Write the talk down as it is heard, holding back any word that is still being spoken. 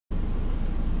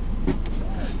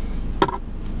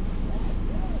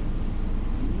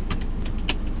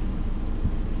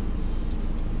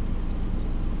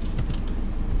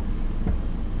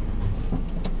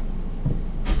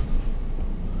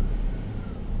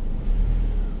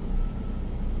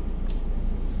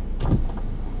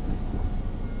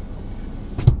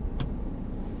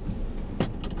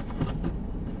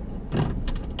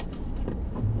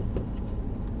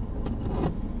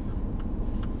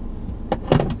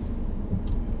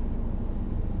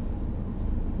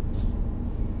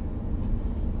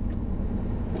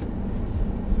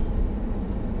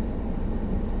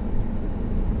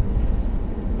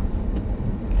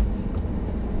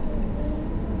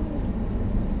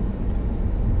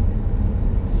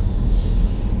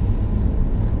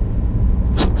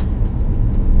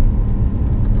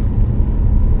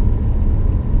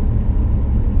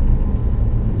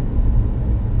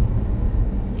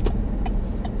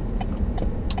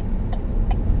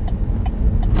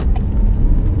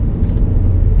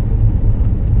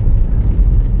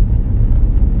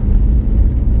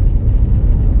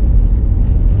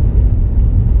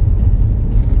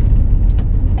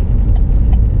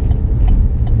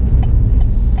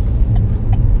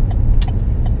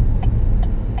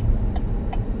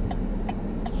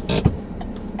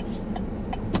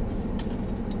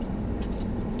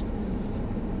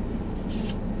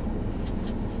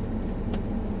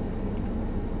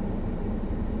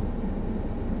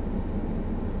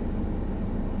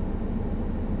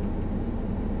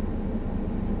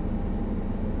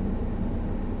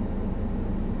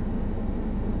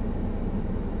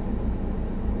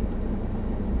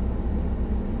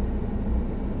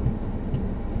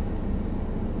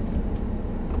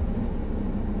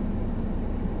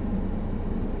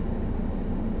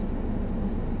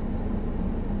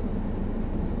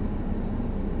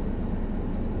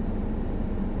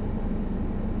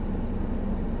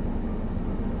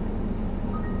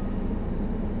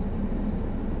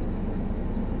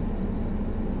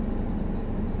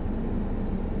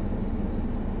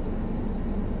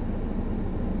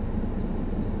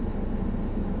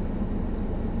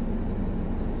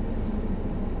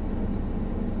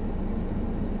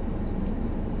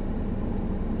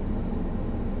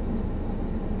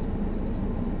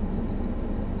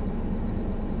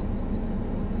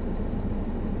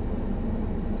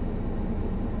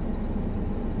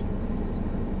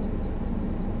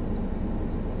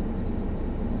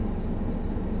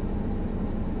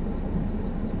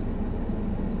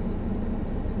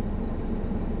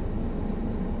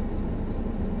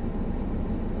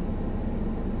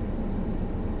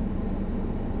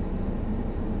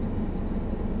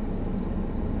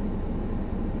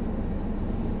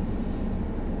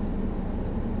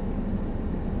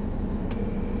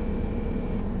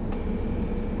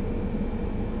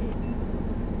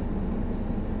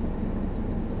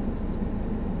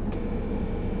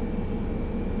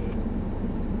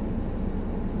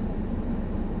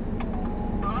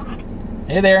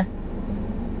Hey there.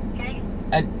 Okay.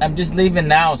 I'm just leaving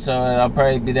now, so I'll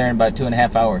probably be there in about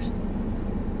 2.5 hours.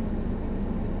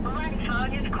 Alright, so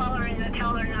I'll just call her and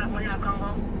tell her we're not gonna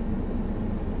go.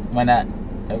 Why not?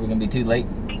 Are we gonna be too late?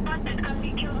 Because it's gonna be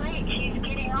too late. She's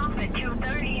getting off at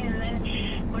 2:30 and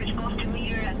then we're supposed to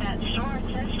meet her at that store.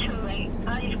 It's too late.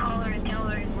 I'll just call her and tell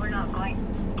her we're not going.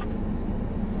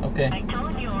 Okay. I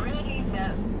told you already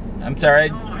that I'm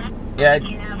sorry. Yeah,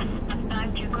 you have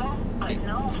time to go, but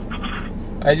no.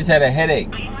 I just had a headache.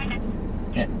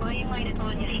 Well, you might as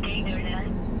well just stay there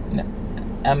then. No,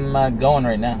 I'm going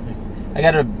right now.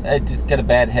 I just got a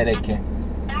bad headache here.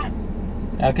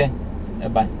 Okay.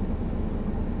 Bye.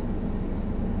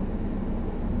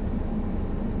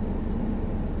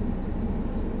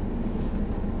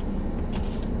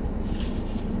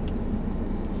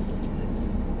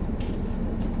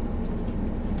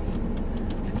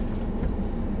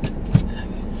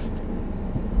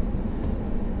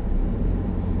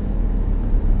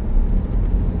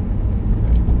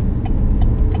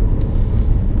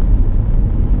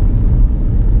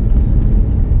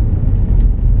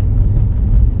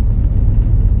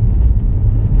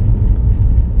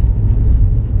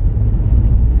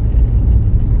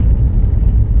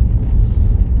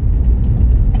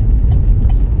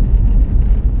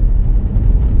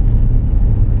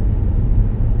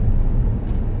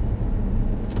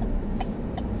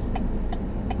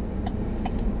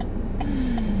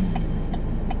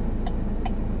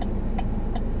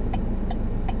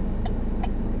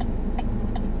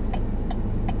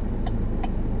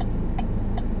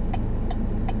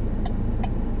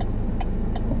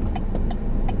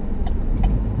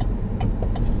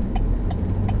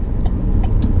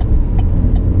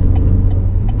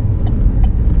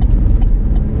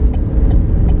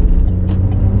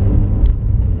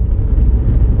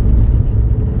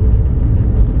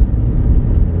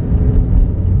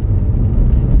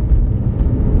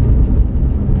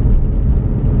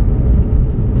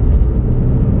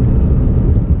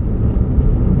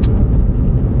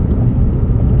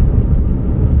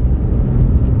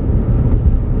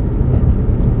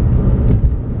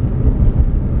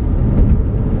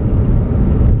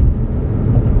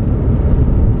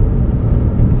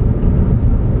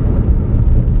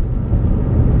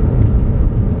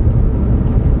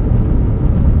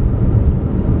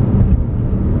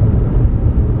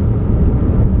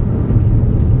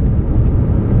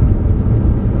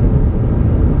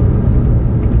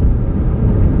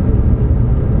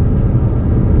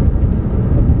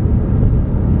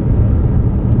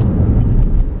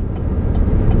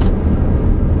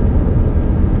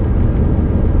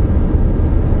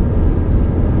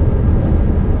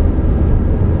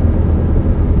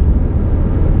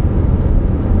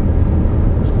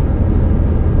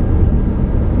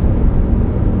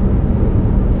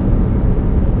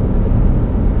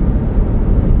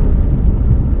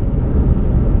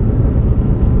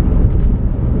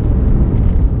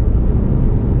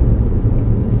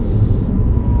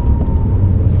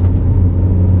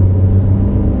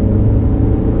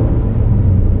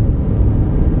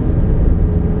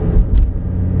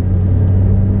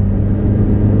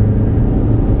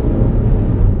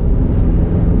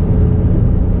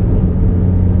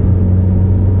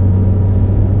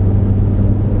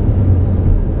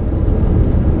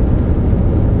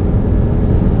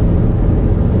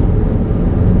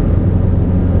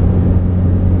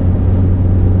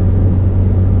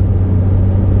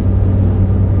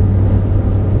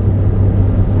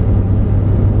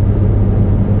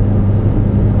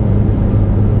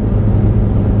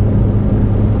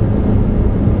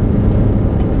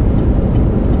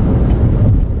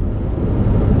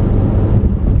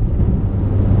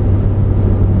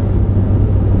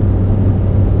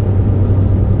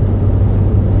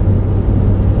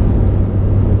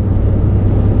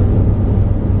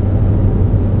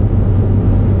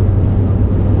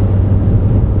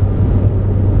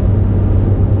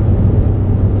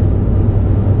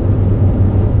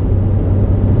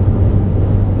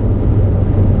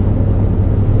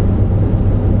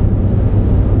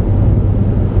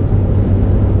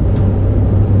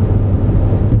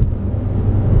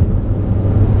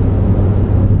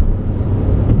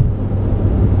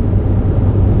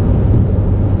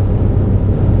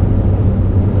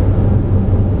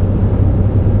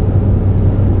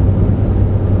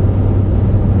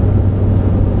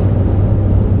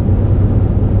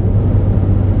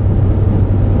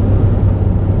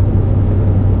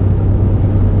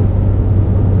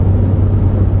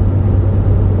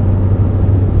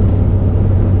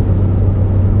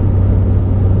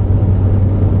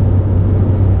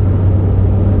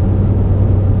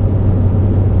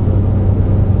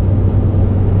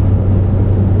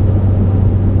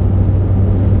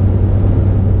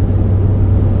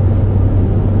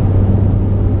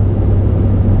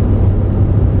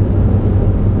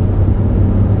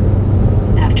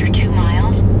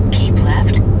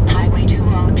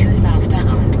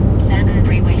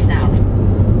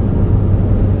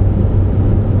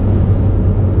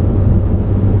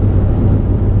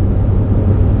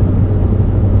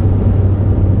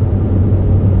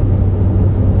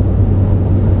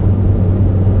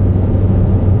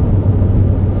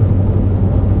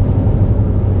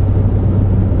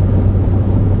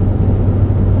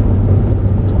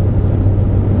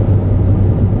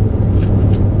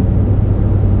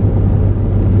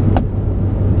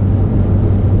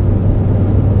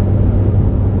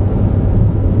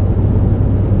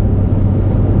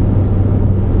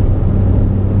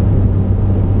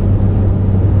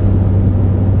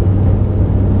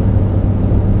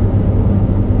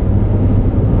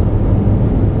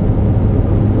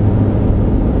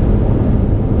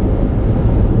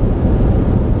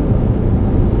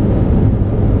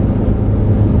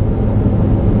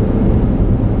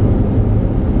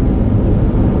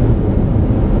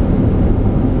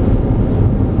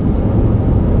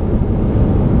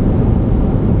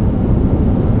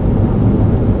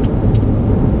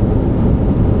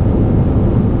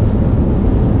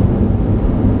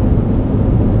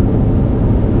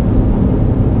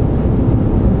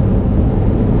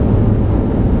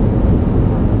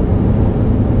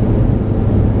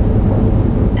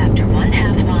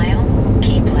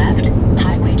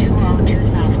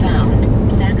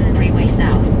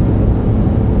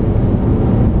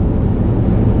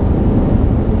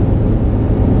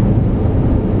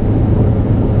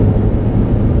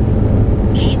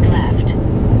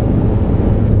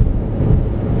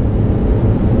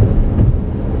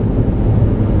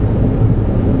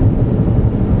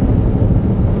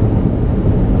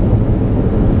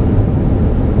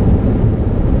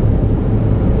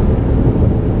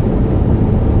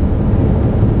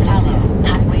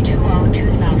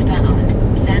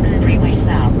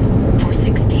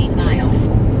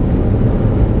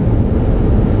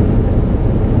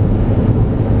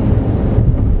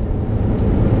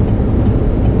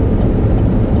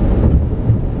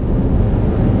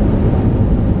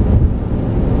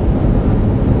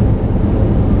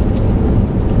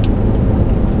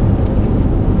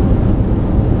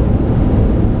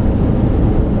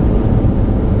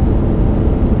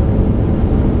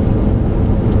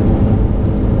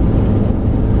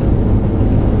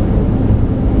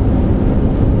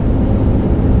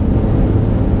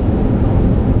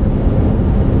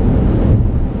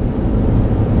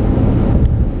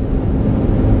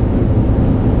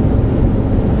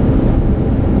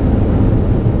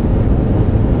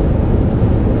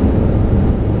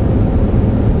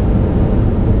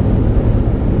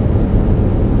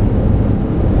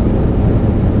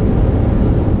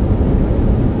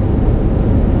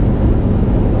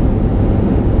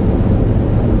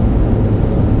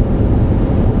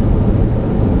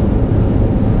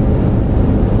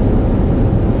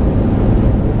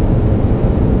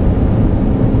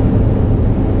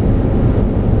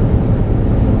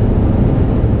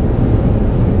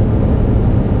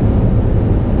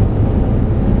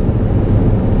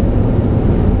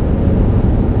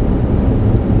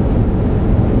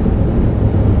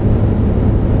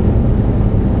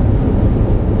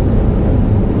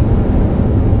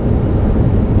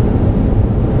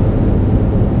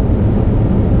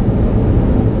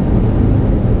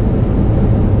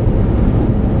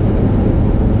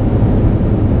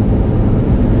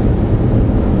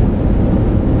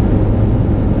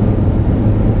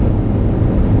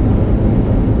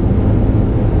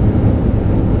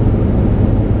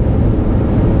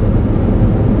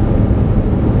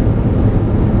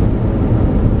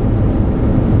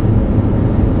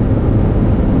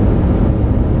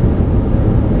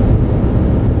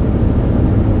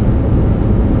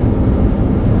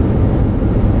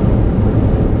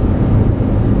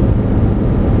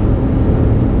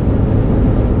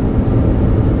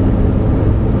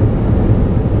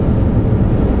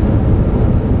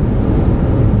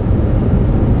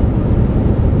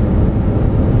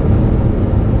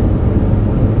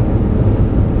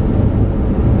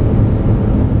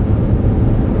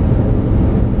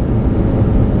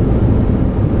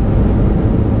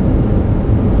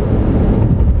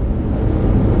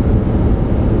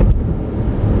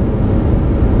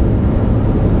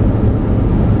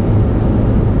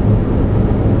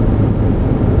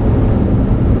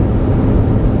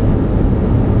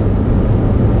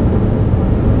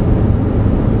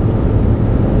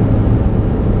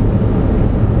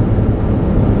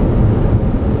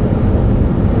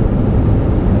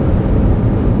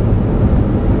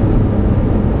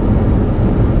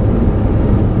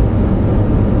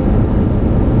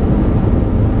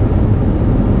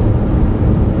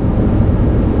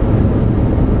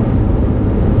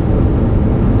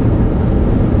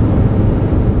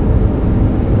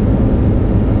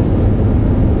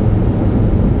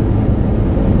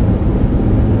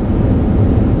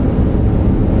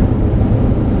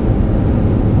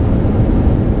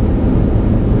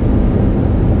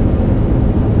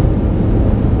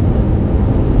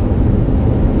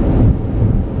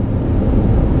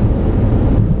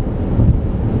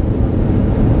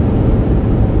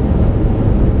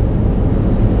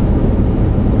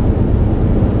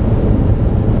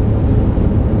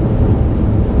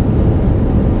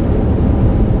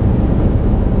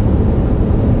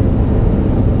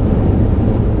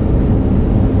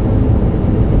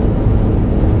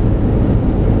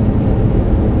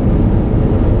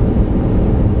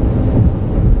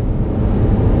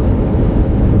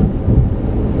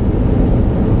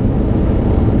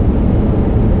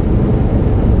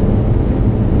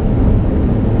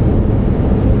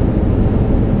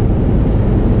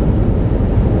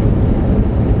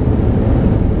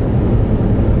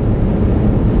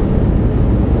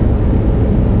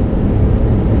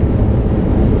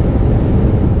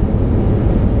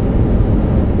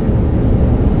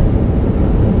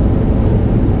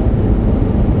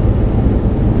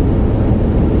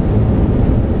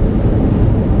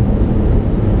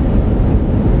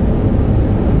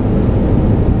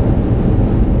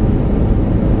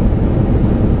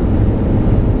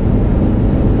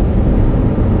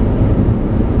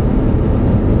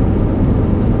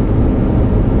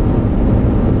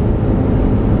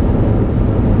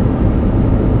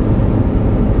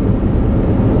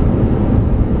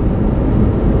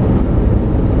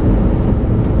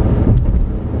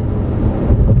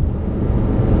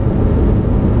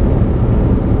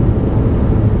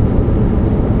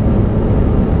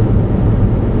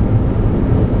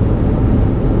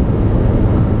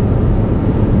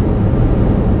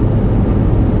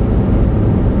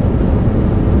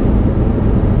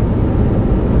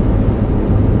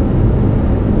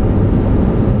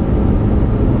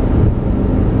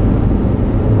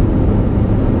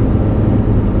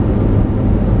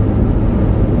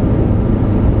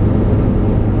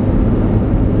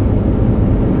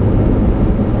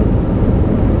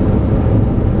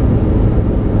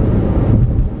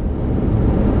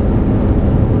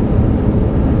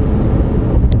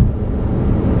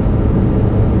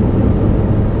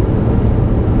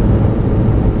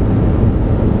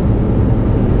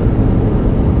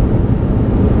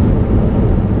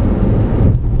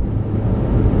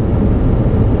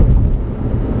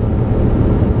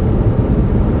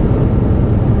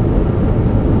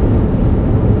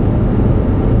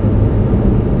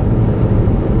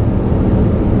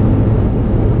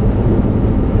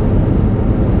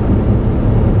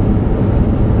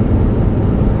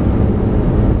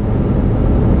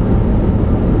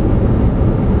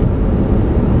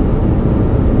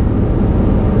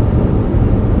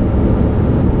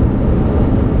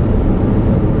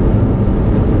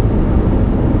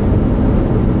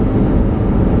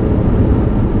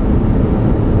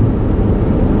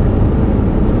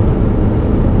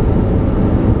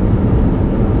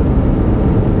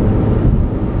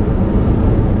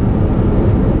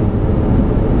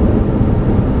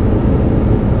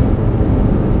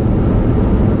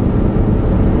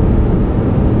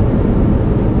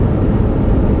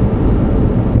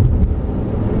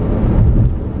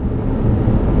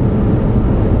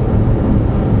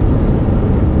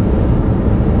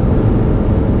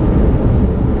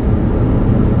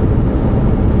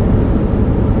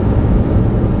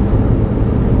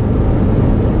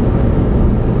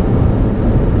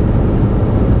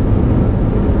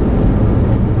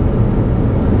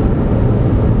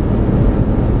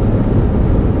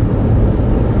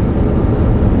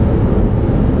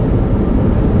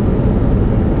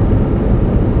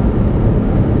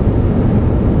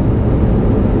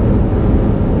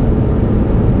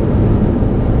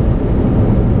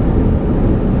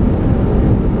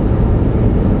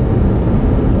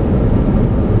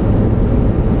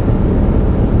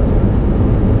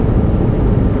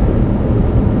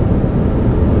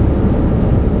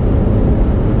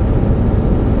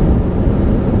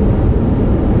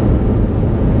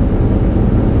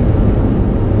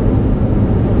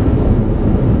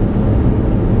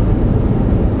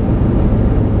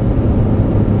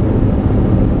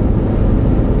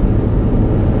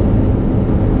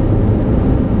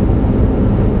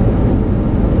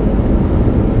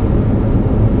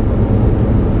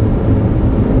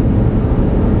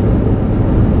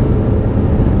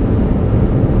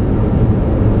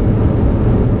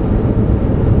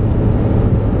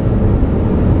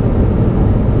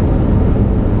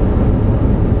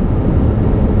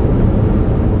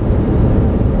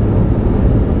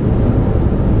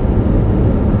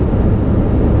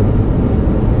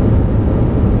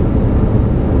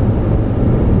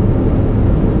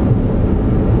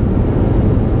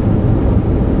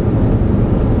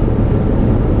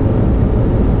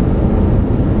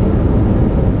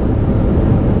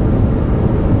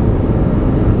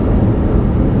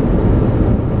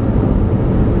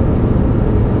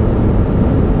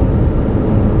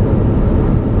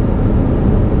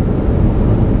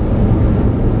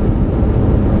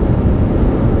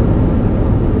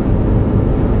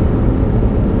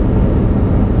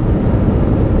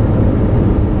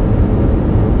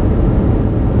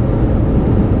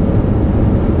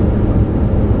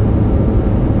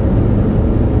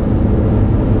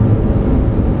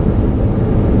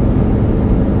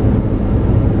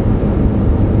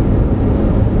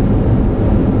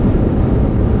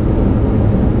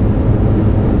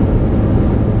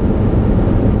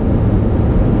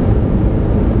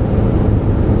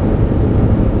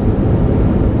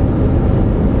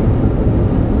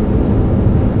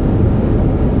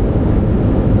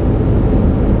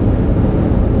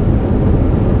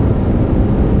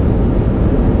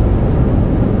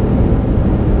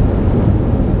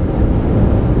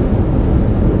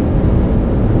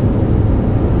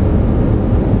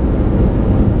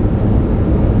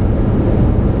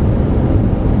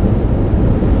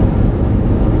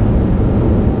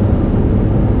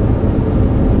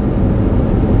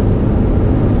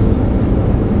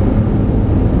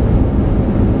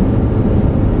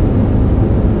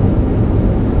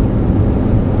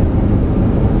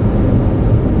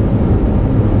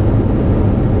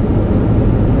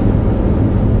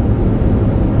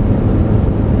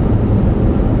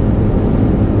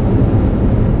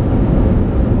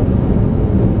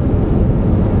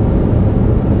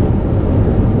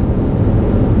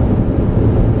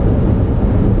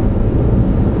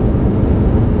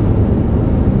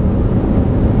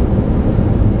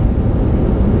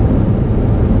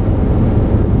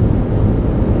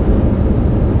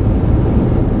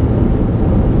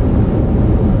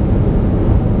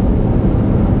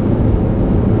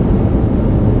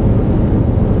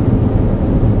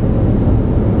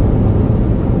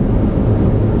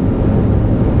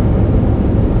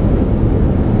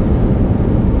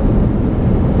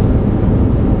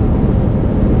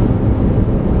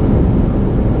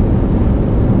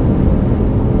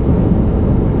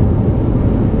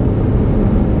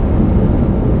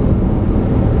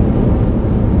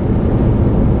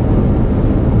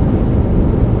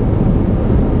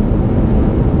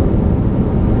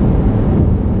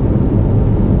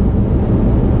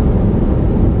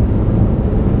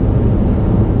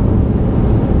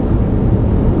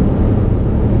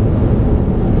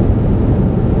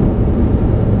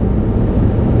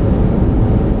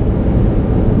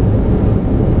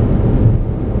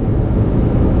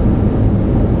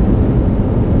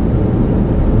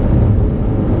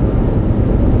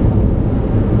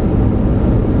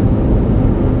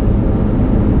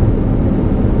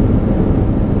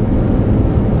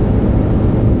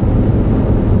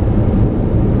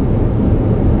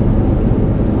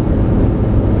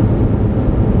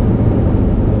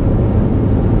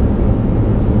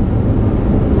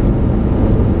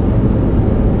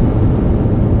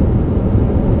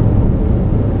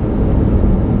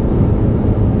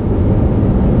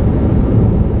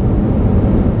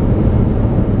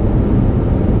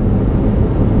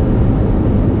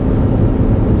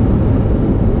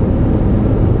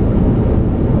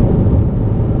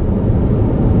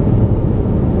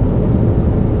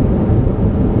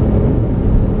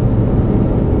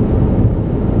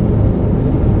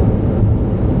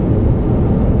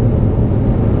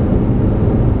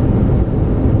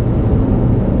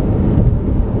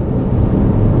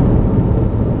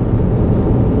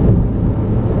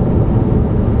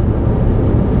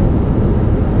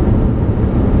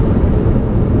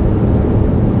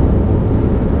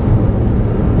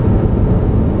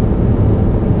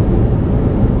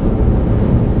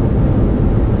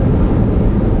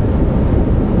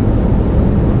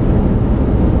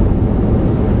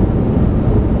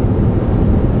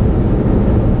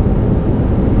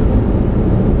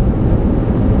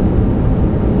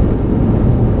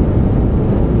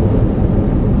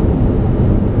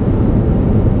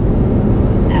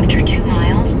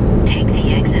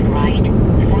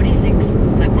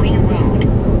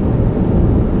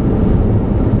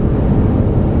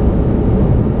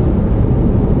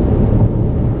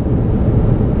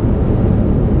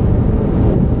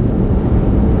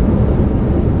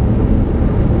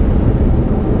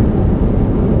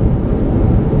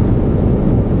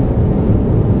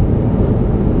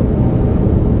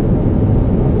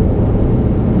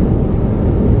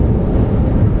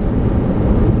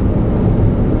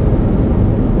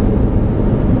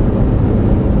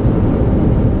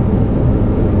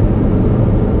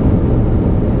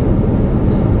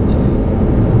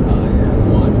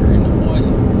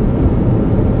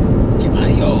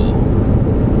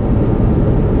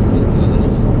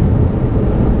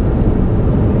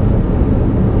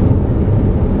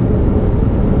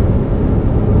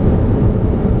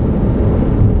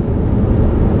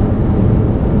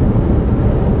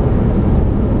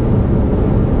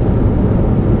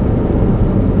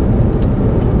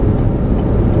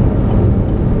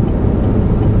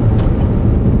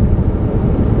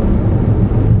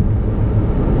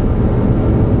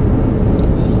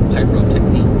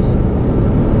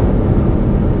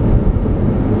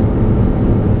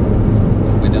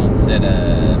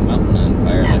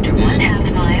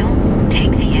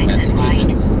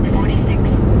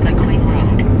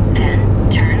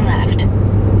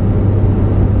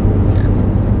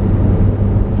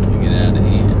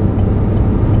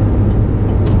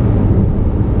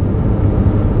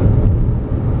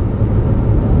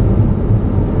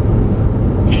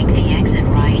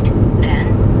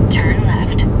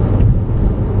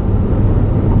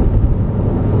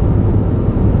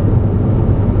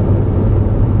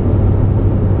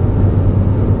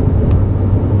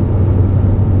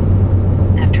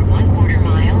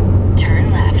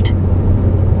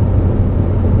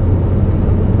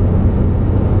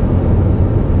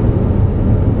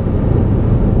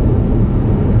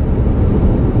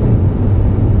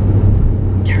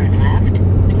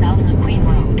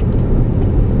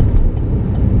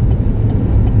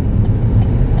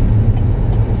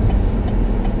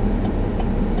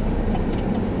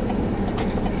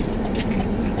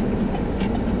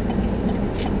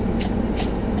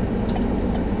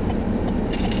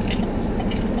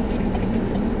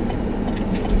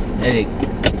 Headache.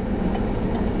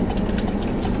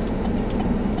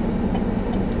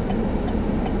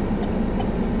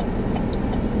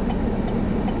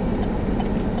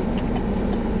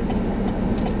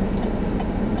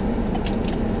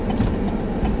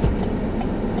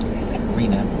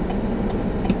 Green apple.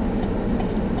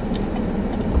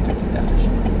 Dash.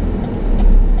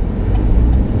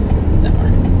 Is that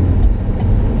right?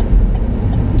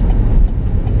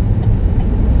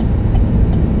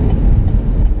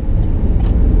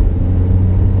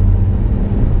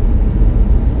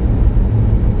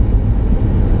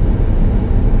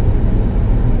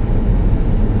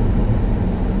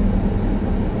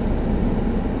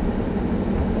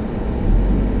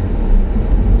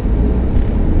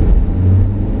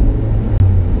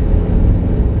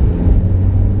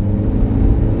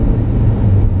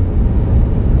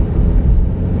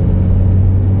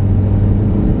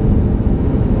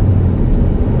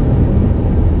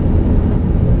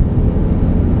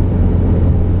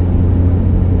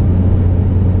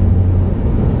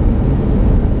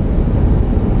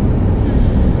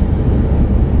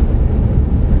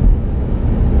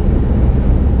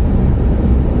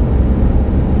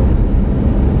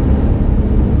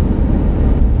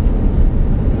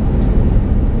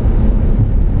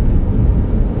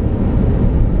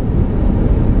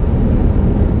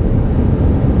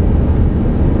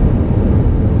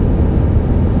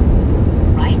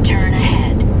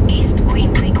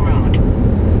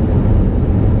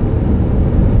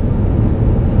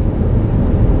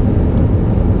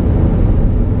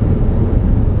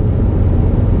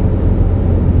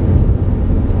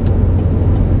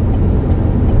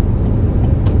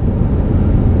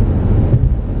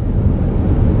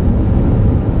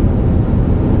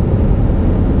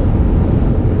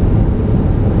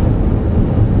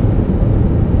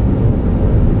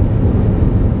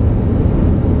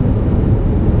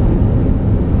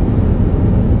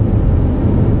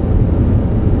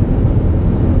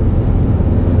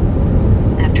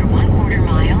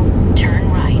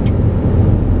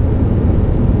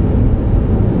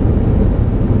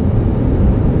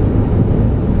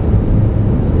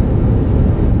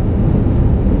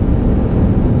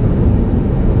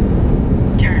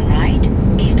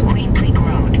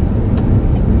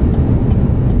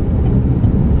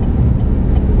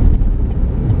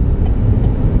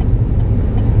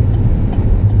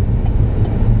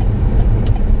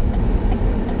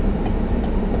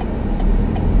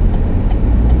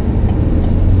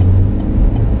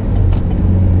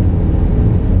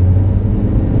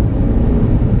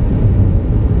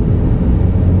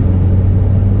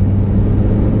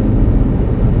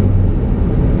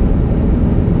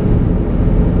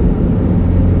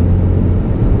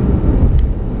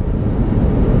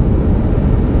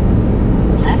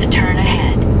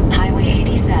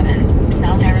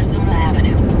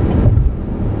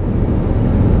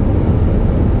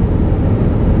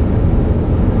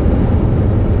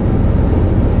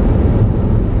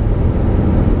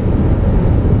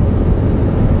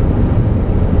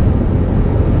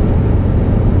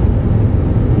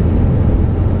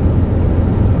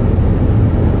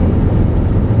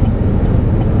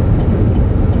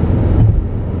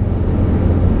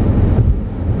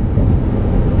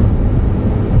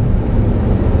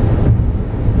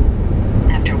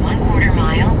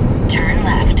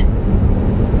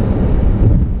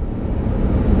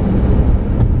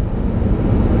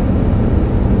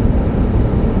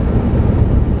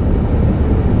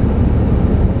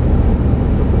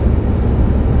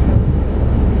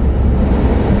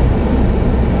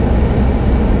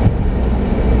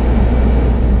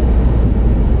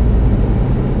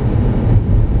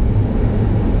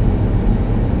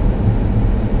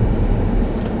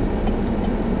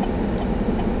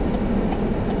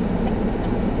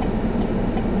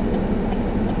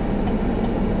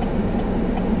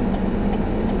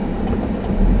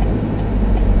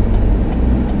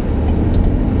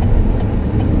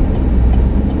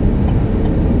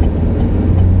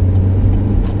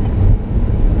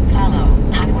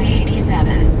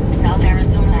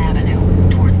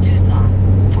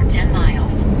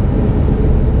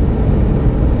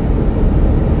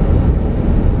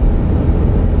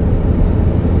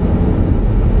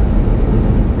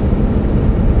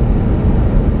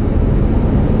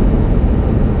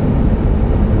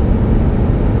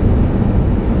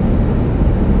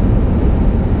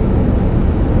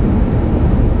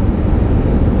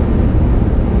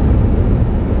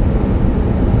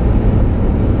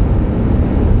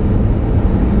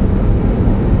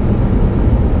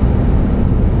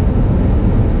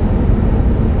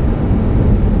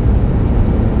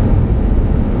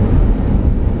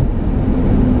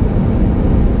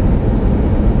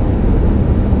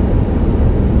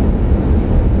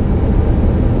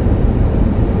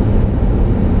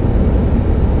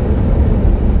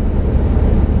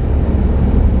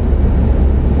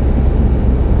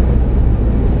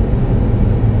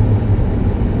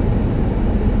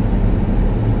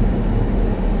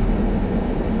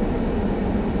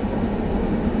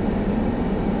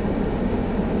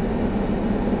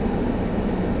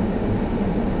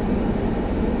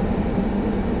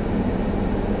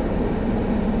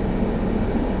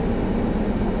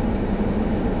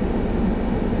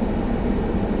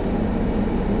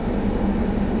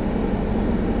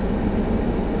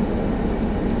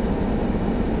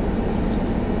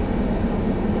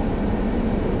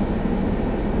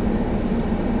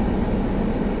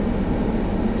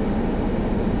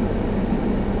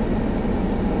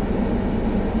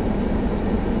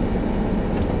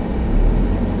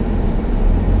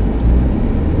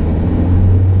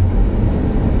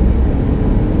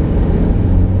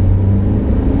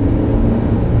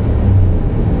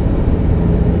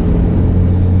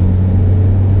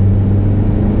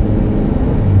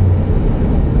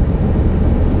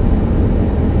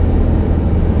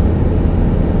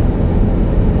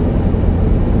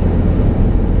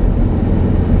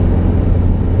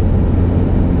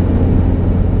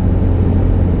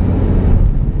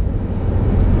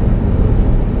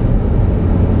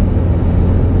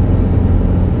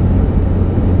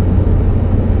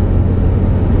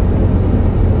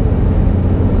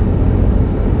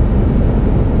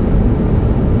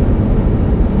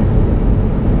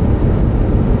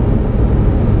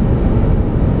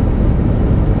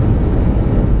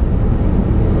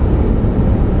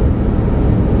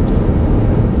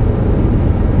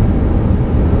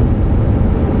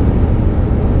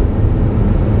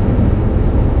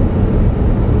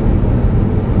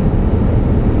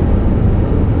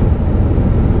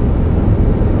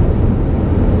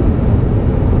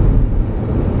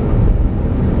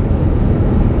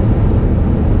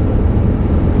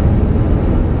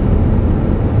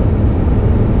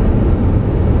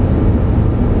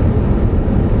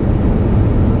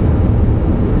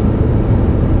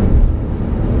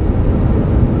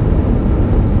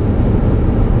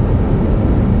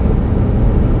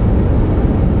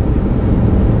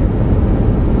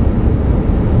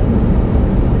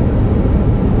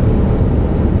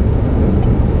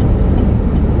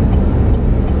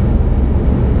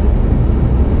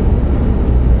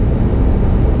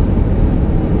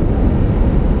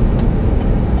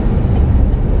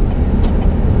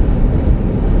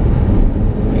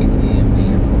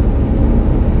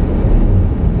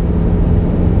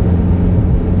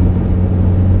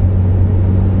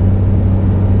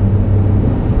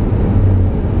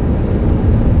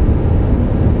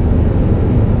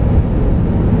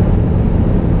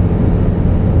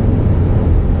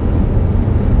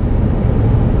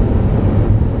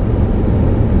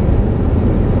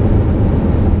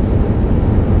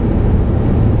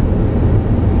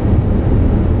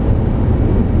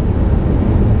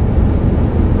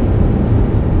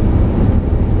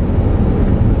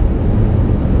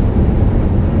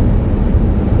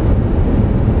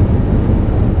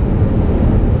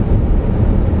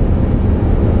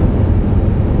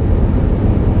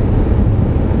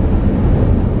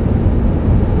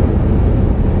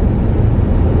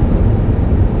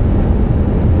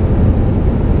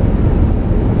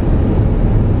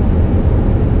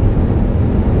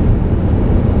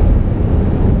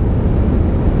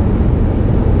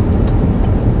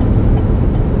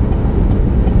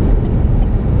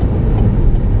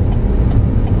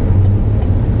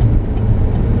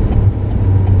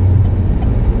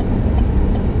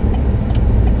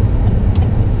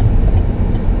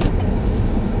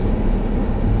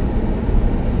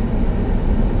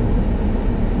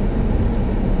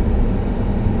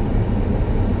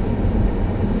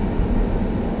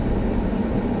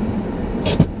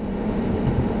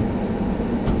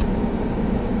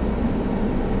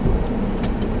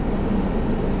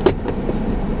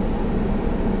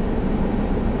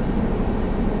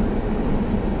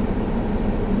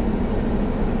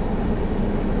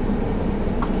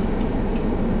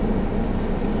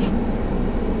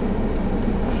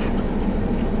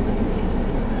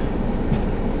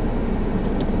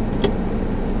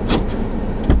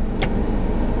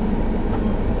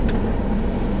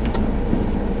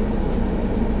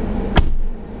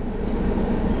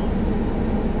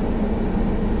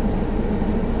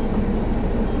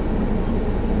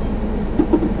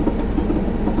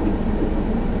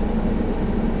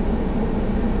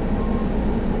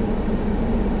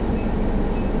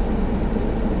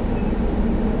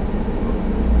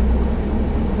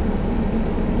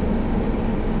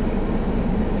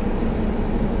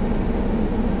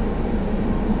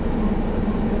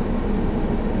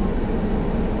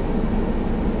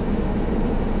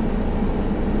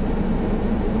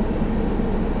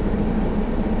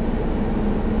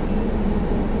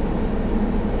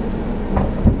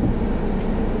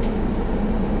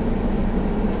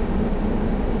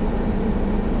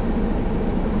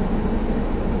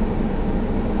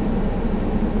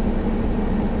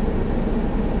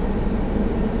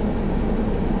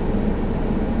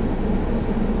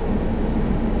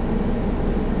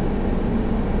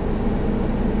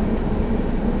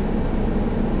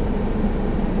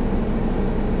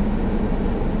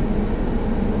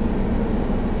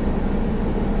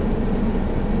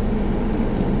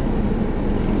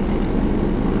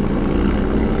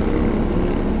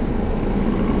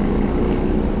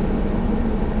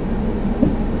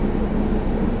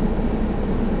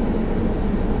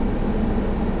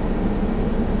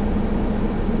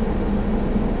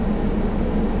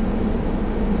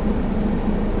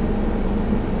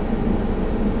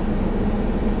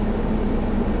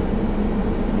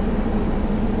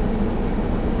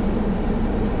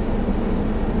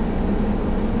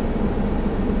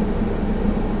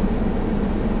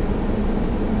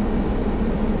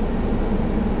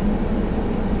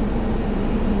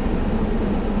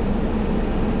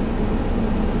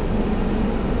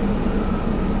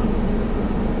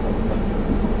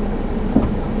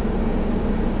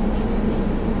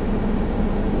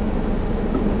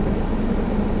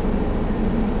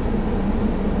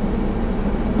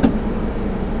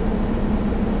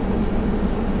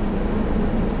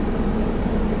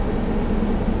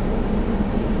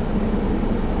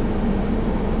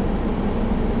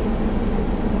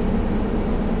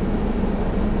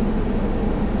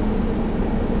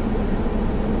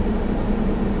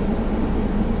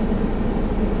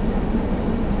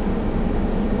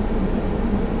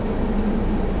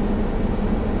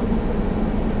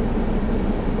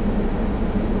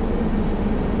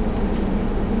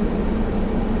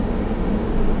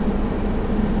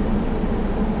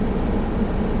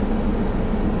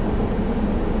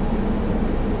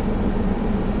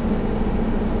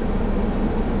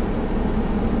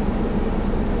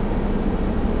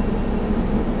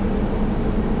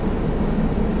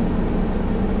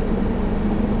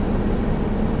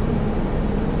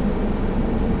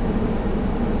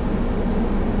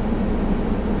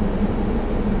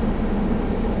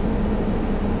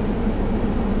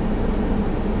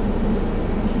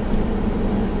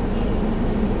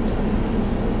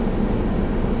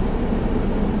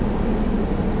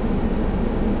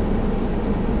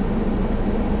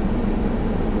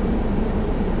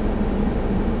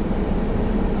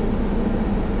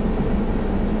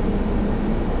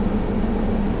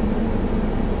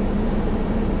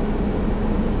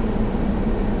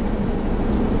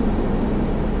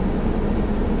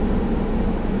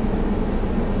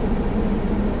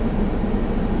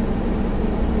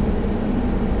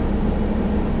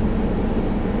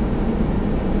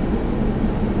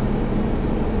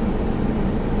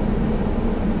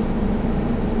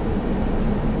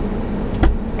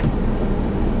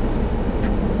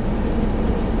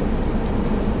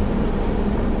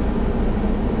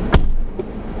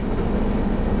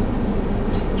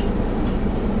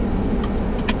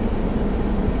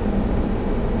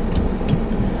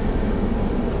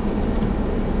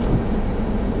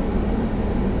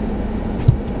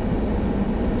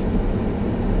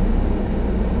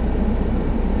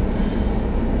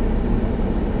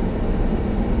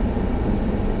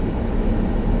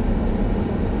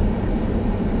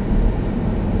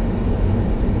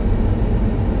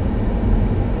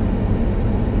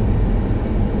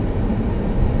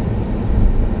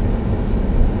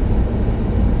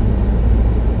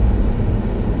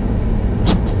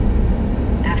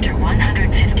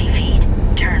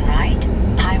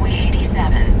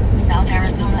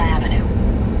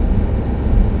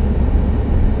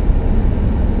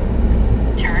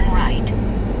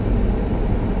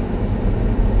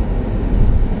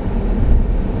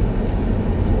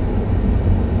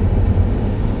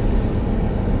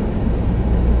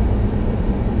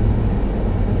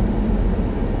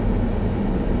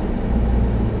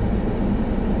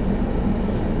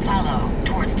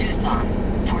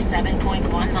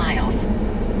 7.1 miles.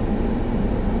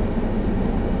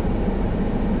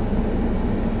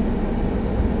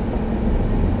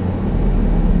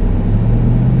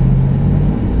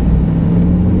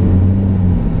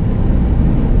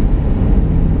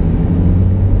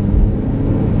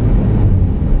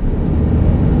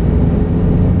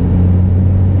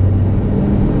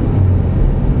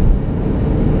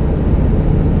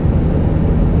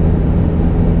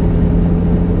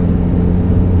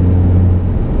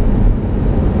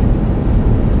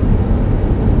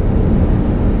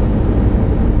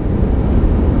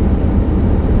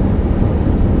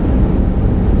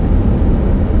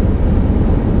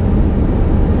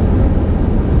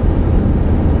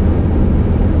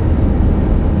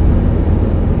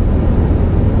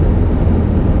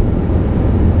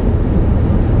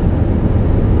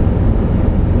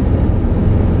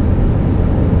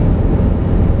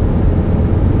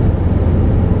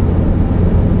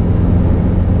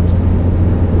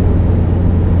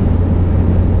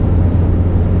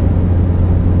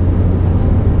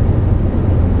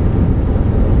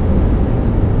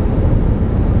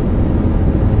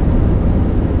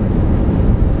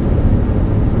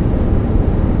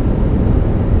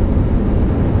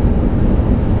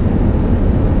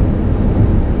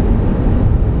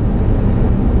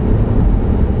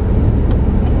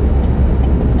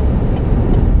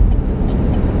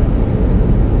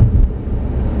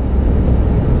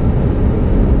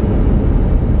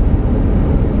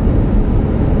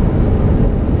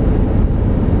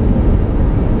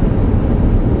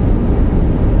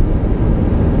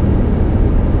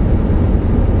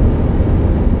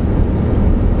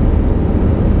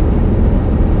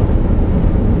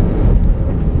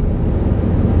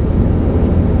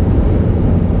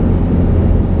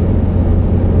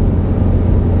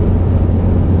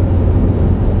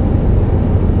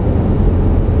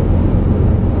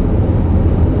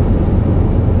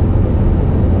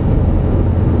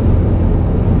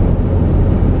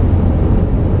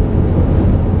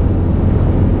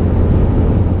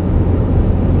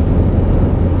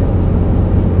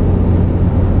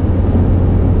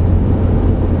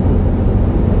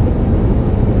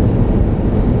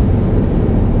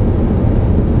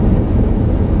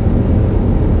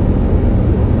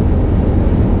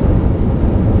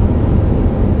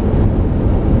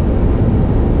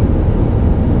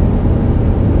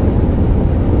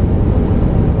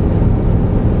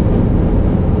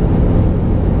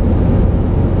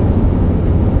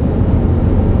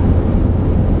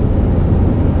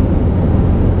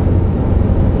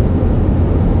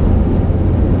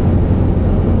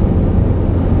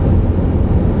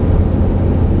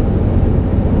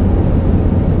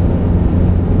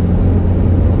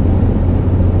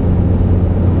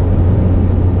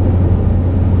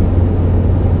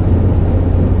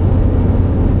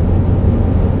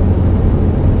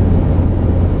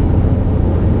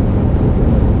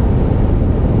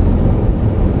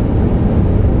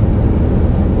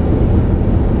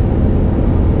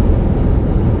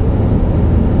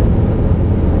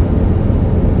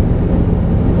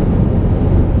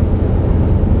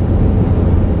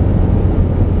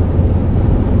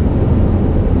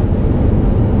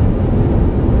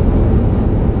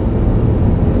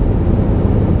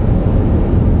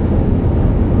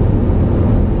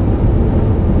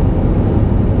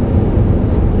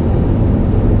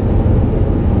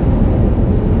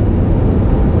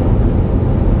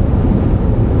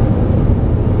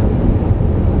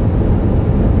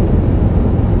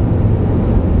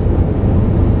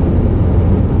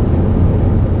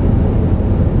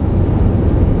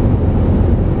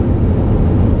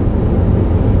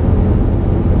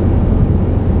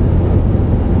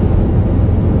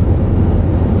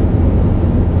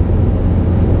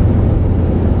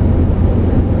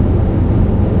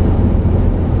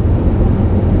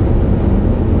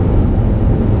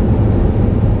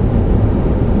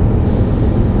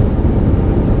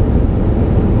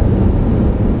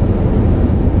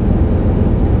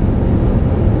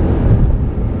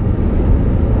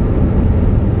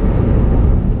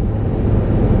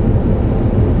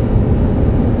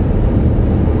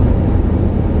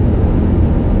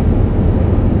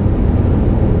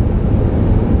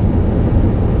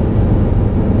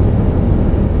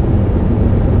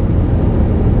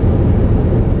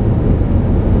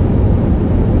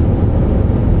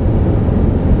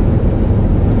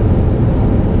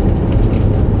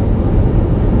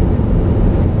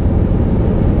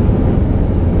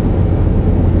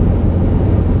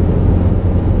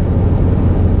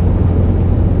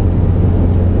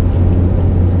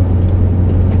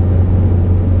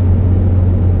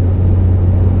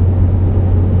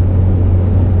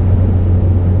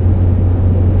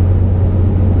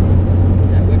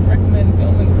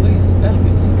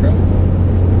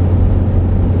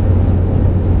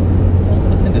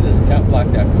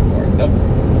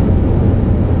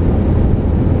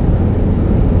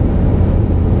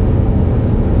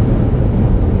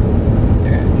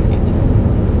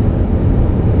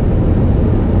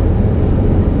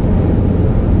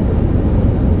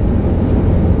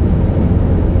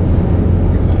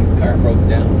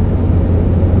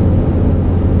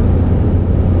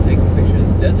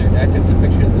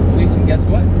 guess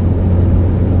what?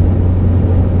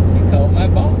 He called my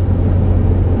boss.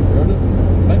 Wrote a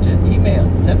bunch of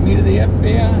emails. Sent me to the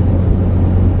FBI.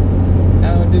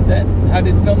 How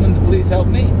did filming the police help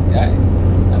me?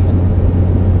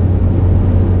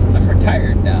 I'm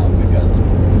retired now because of it.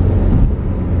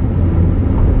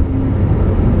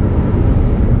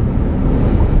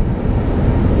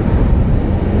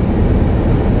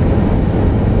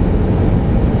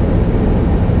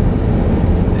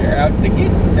 They're out to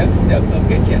get. They'll go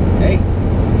get you. Hey,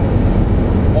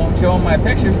 won't show them my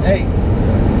pictures. Hey,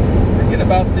 forget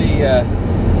about the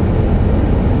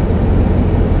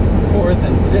Fourth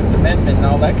and Fifth Amendment and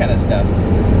all that kind of stuff.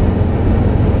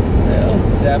 They'll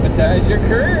sabotage your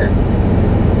career.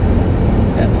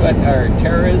 That's what our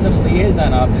Terrorism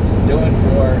Liaison office is doing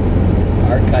for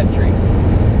our country,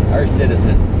 our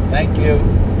citizens. Thank you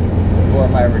for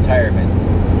my retirement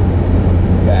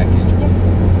package.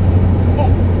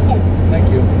 Thank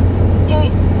you.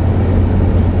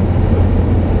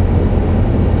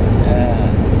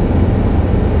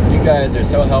 You guys are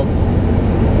so helpful.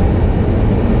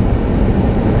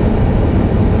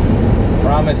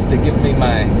 Promised to give me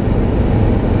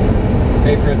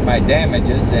pay for my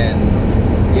damages and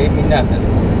gave me nothing.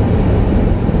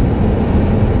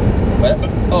 But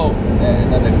oh,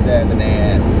 another stab in the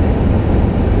ass.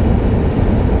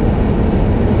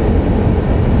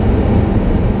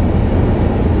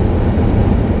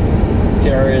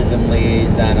 Terrorism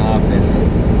Liaison office.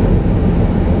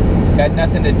 Got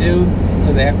nothing to do,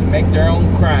 so they have to make their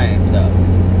own crimes up.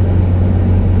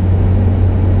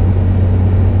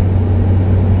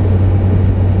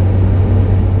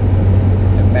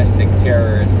 Domestic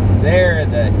terrorists. They're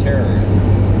the terrorists.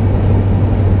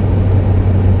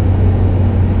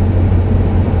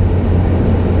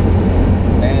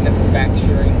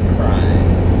 Manufacturing crime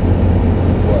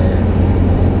for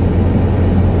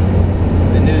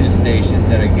the news stations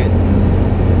that are getting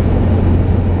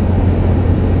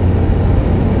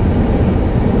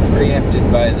preempted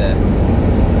by the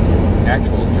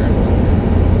actual journal.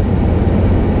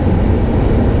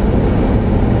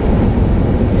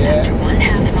 After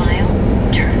 1/2 mile,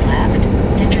 turn left,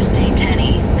 Interstate 10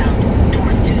 eastbound,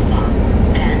 towards Tucson.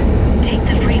 Then, take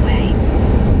the freeway.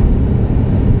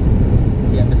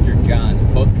 Yeah, Mr. John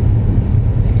Book.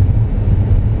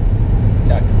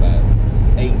 Talk about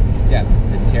 8 steps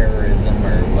to terrorism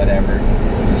or whatever.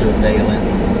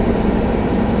 Surveillance.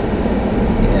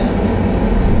 Yeah.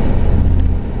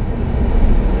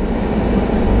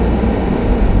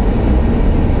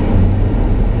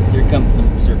 Here comes some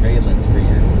surveillance for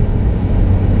your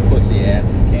pussy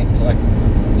asses. Can't collect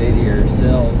data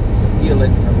yourselves. Steal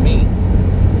it from me.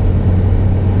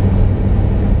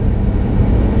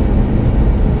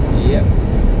 Yep.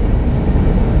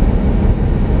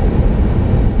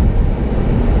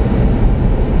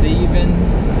 Thieving,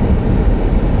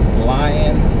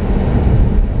 lying,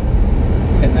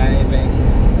 conniving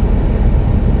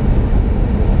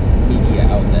media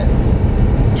outlets.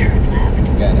 Turn left,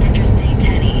 Gotta- Interstate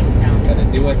 10 eastbound. Gotta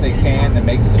do what they towards can to Tucson.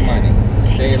 make some money. Then,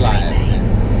 take Stay the alive. freeway.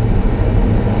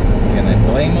 Can I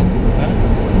blame them? Huh?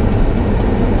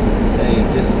 They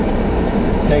just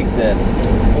take the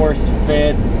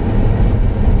force-fed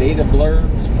data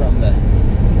blurbs from the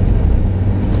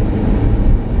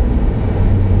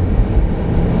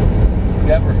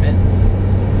government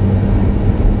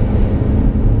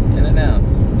and announce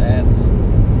them.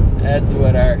 That's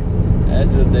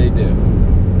what they do.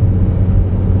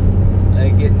 They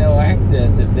get no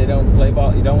access if they don't play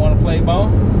ball. You don't want to play ball?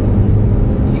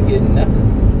 You get nothing.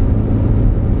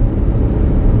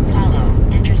 Follow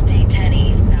Interstate 10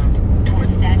 eastbound,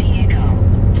 towards San Diego,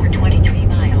 for 23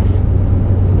 miles.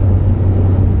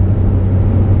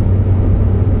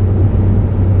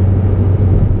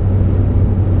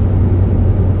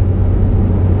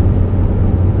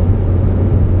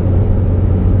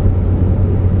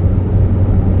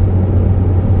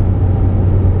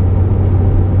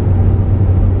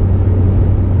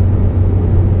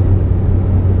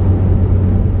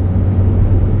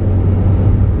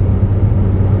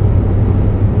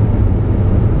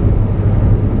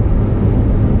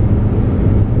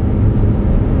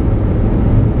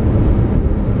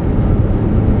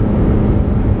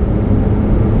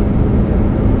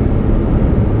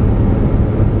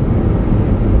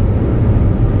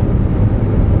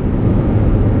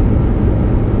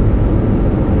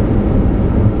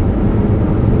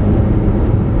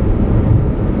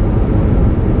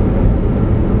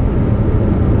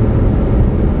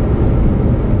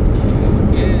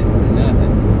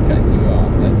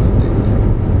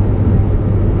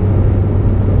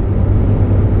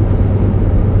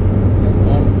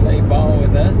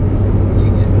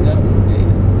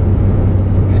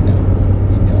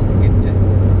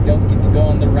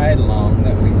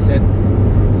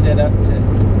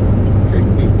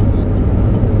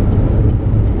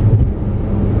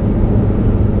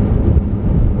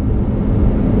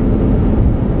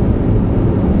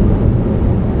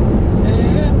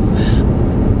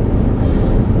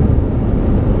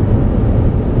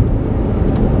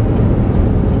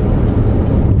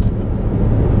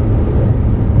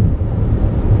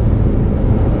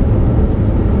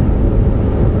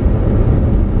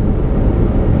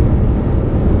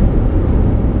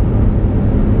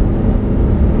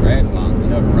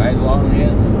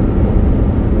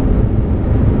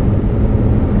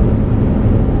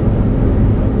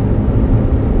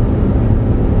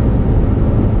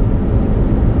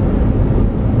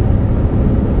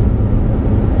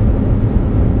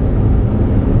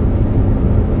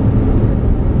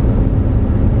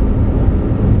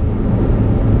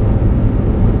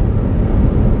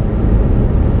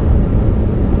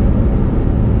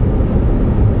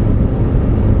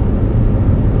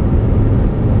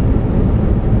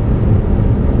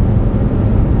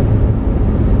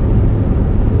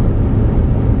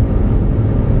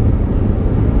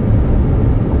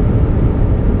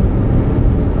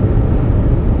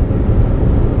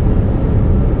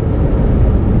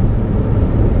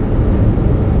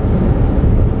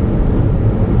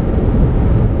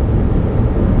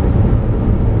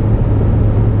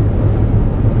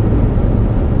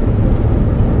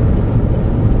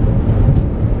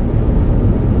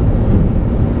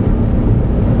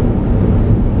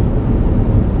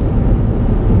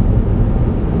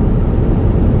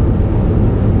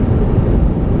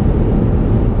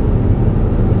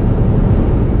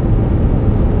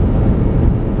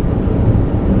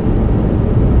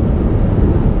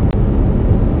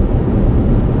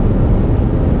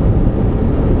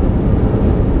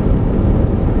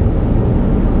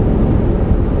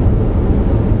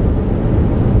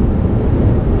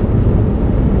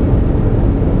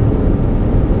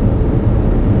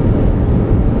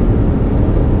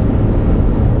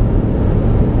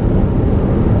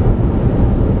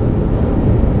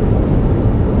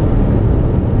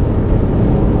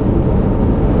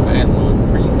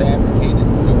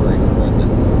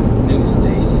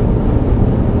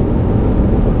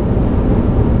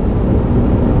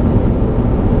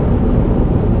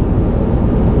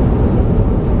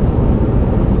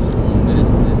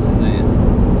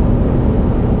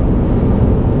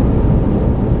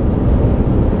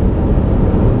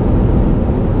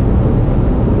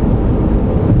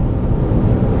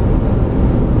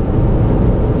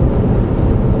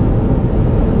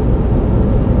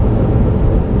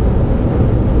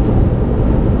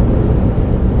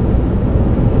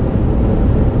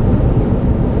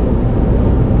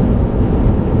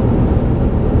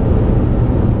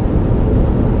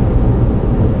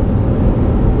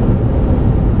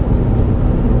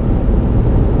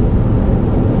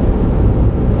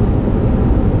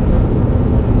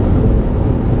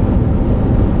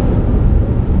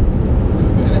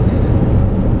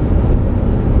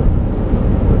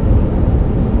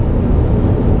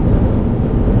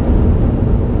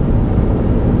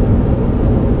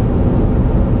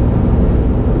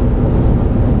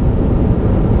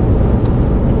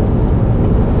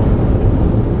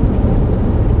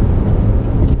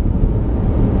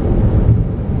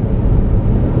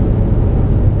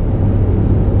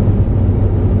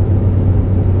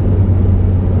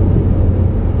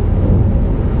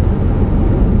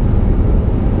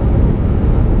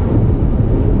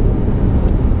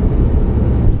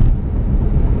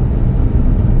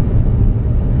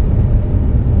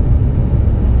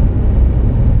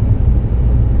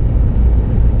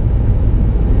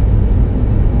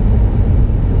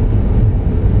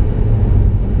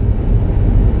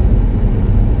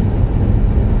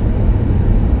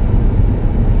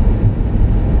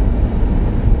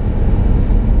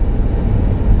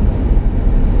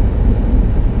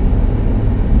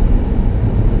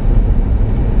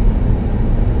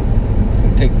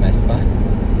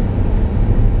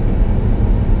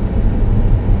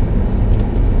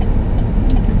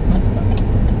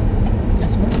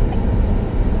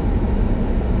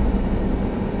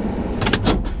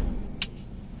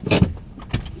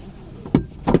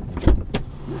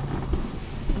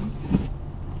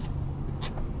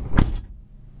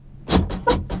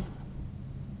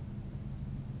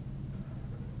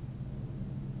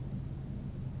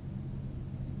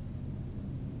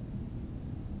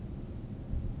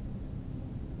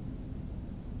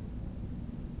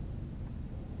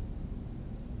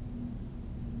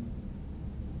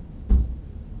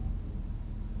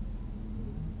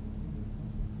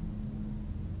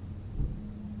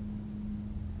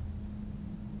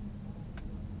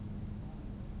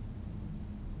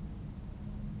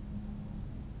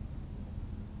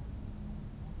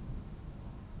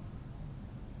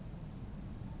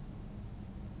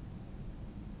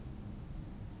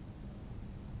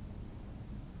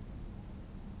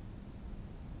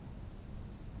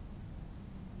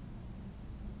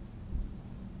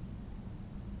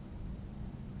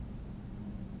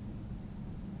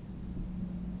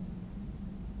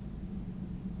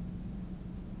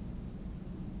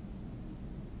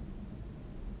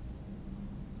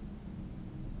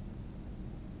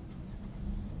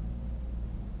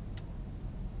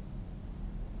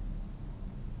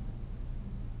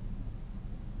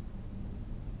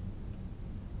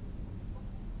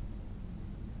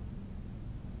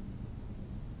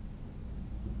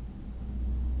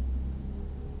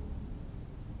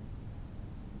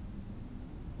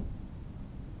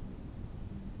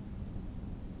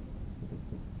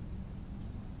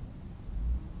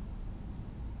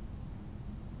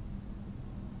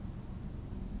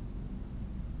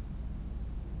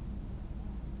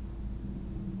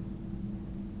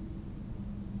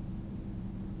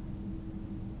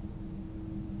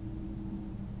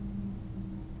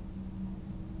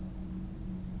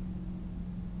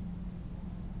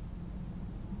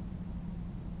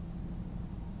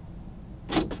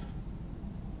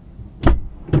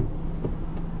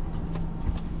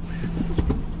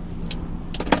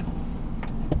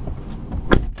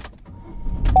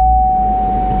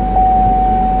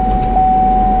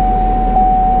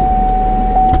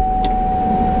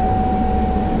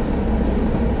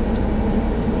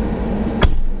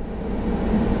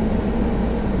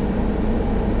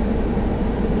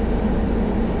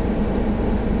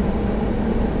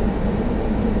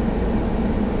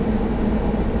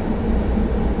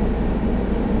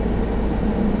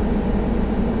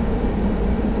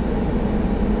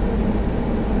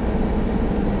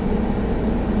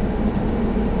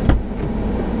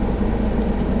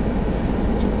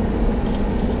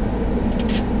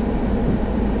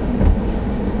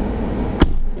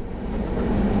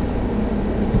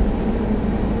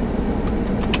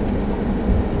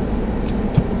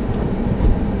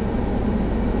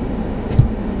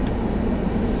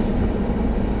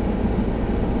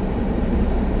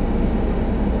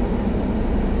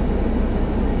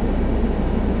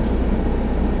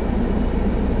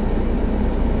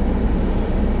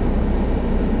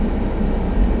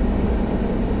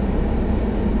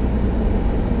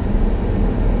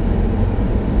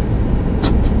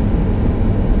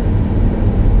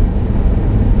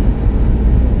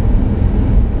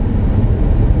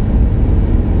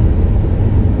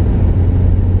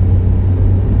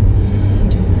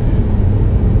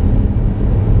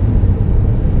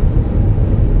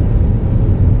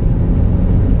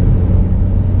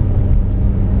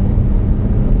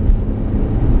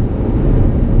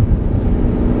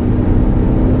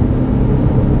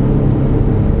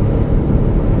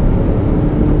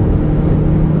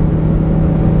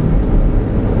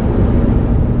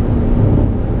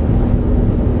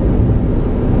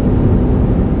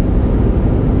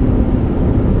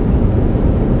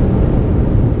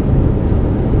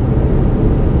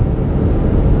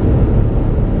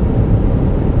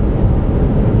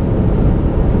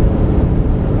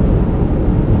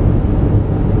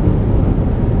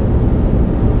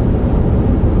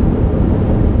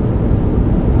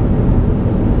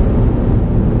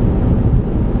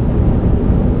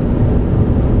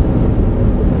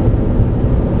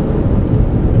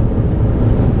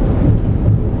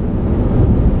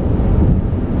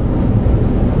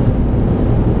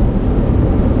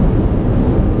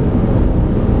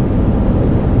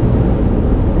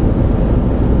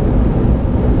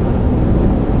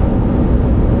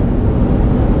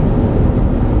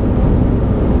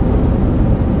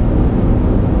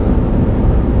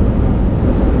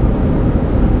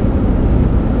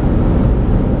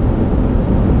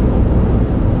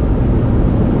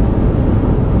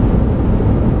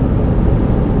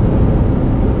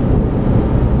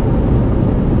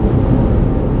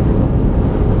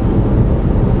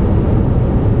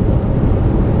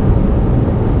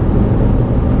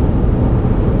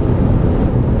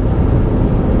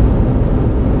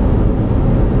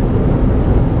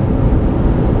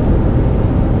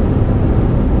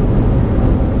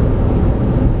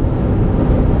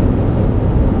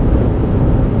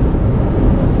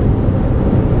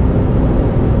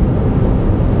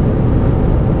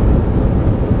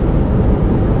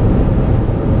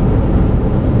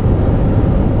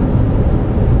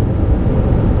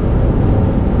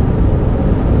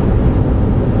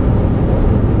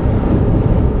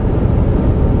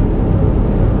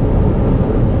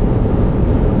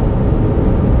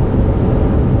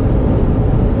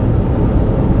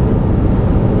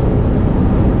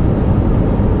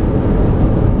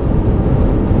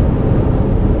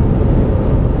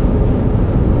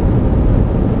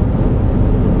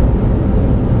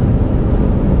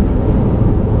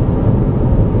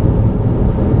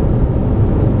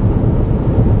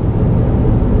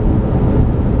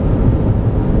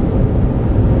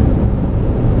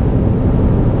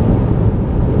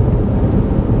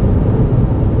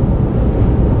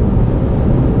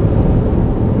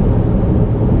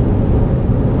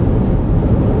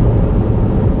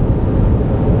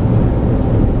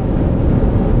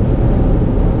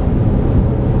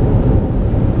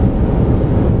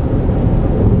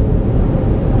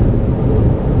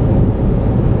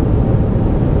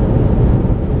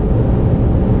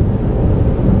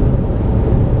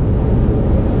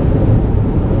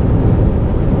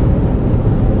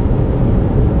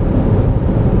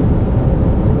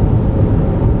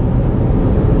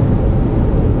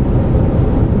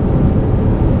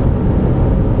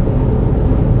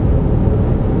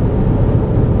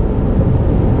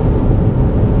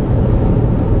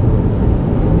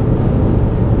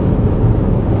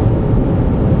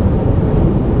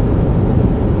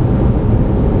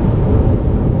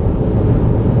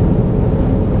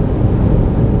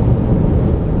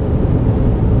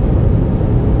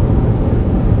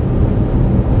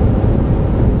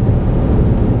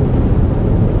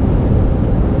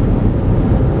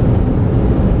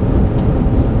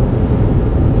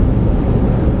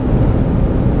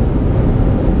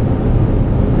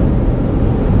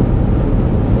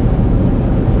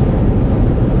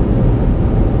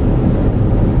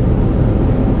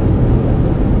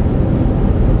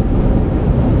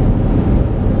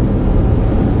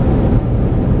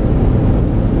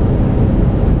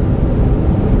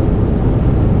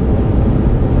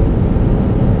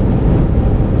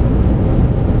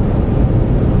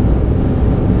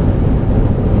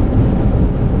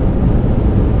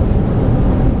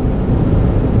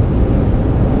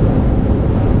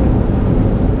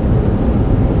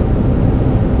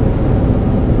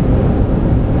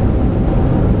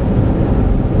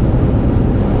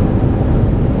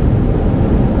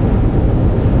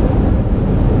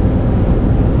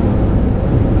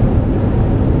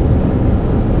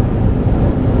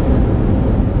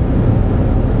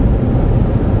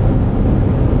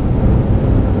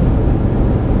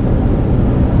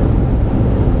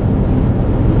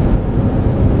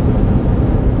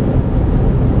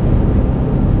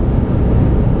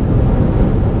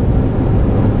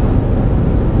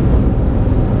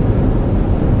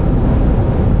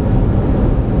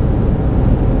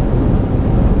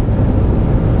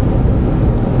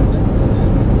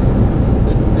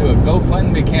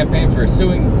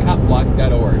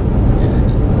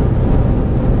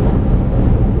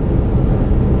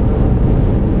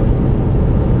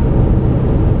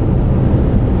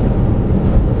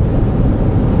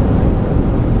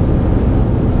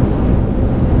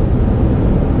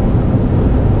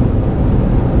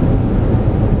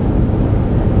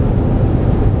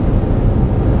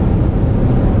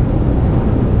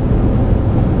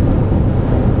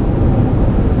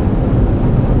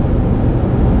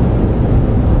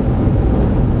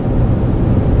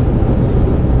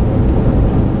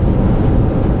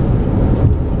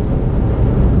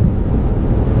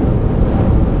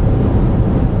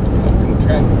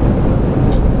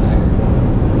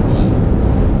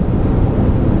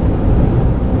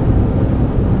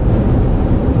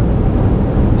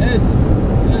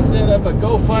 up a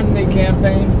GoFundMe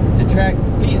campaign to track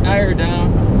Pete Iyer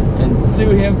down and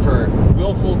sue him for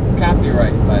willful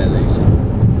copyright violation.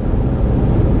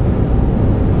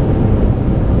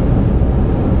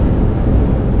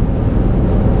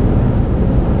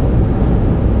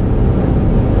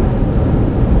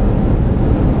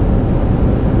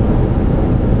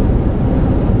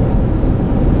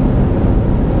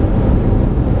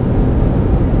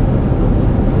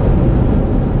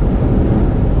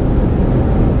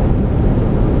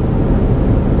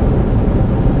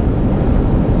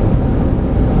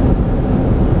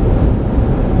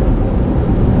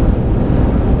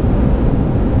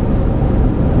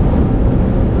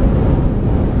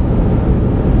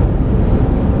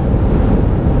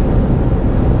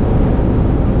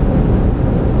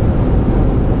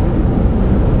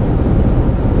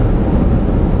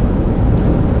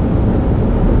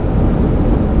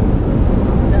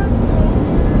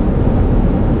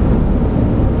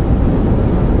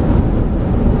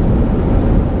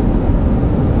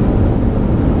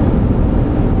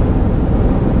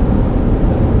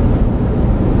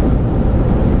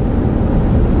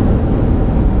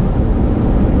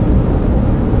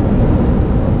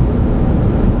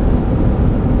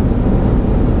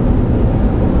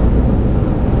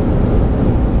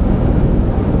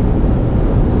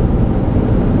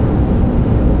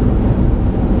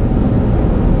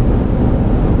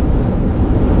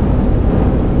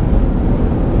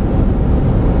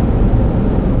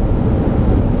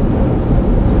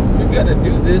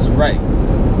 This right.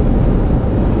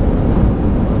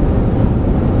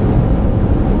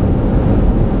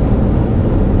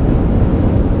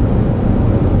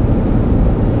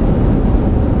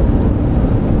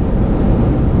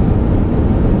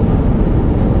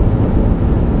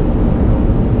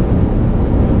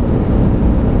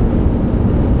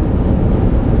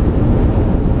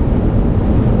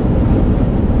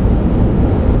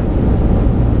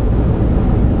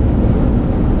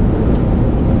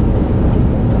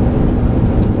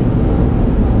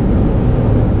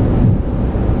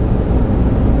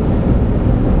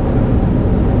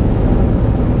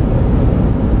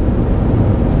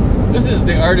 This is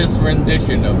the artist's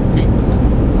rendition of Pete.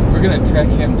 We're gonna track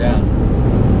him down.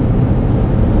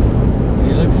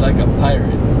 He looks like a pirate.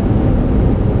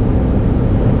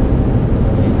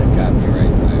 He's a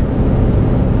copyright pirate.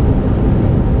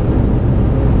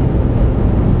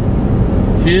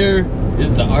 Here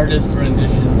is the artist's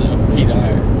rendition of Pete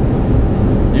Iyer.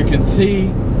 You can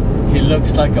see he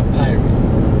looks like a pirate.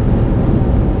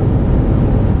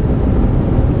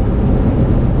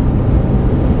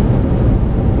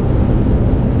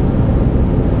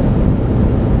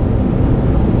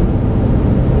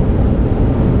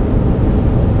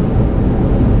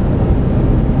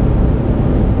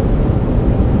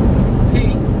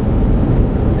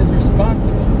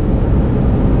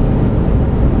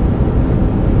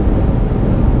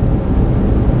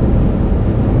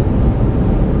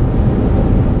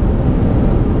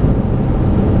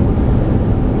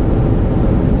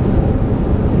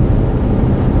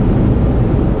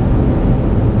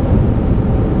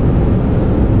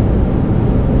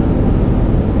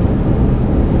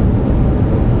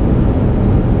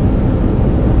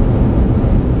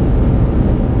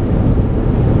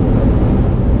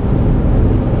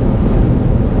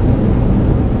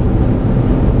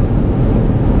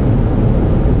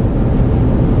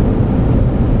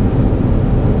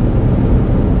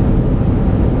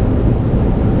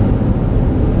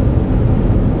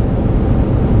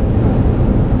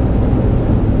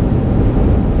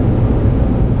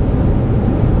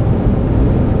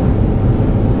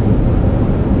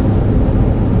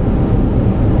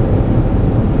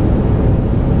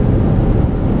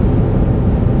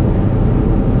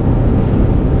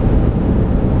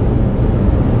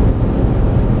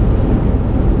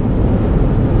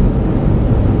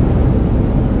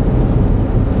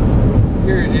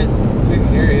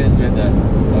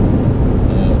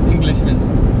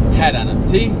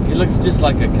 See, he looks just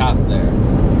like a cop there,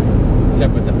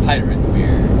 except with the pirate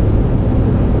beard.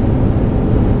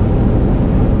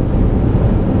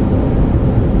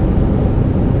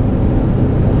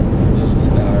 Little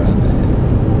star on the head.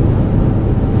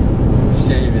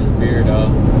 Shave his beard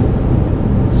off.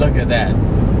 Look at that.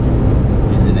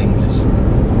 He's an Englishman.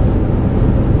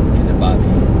 He's a Bobby.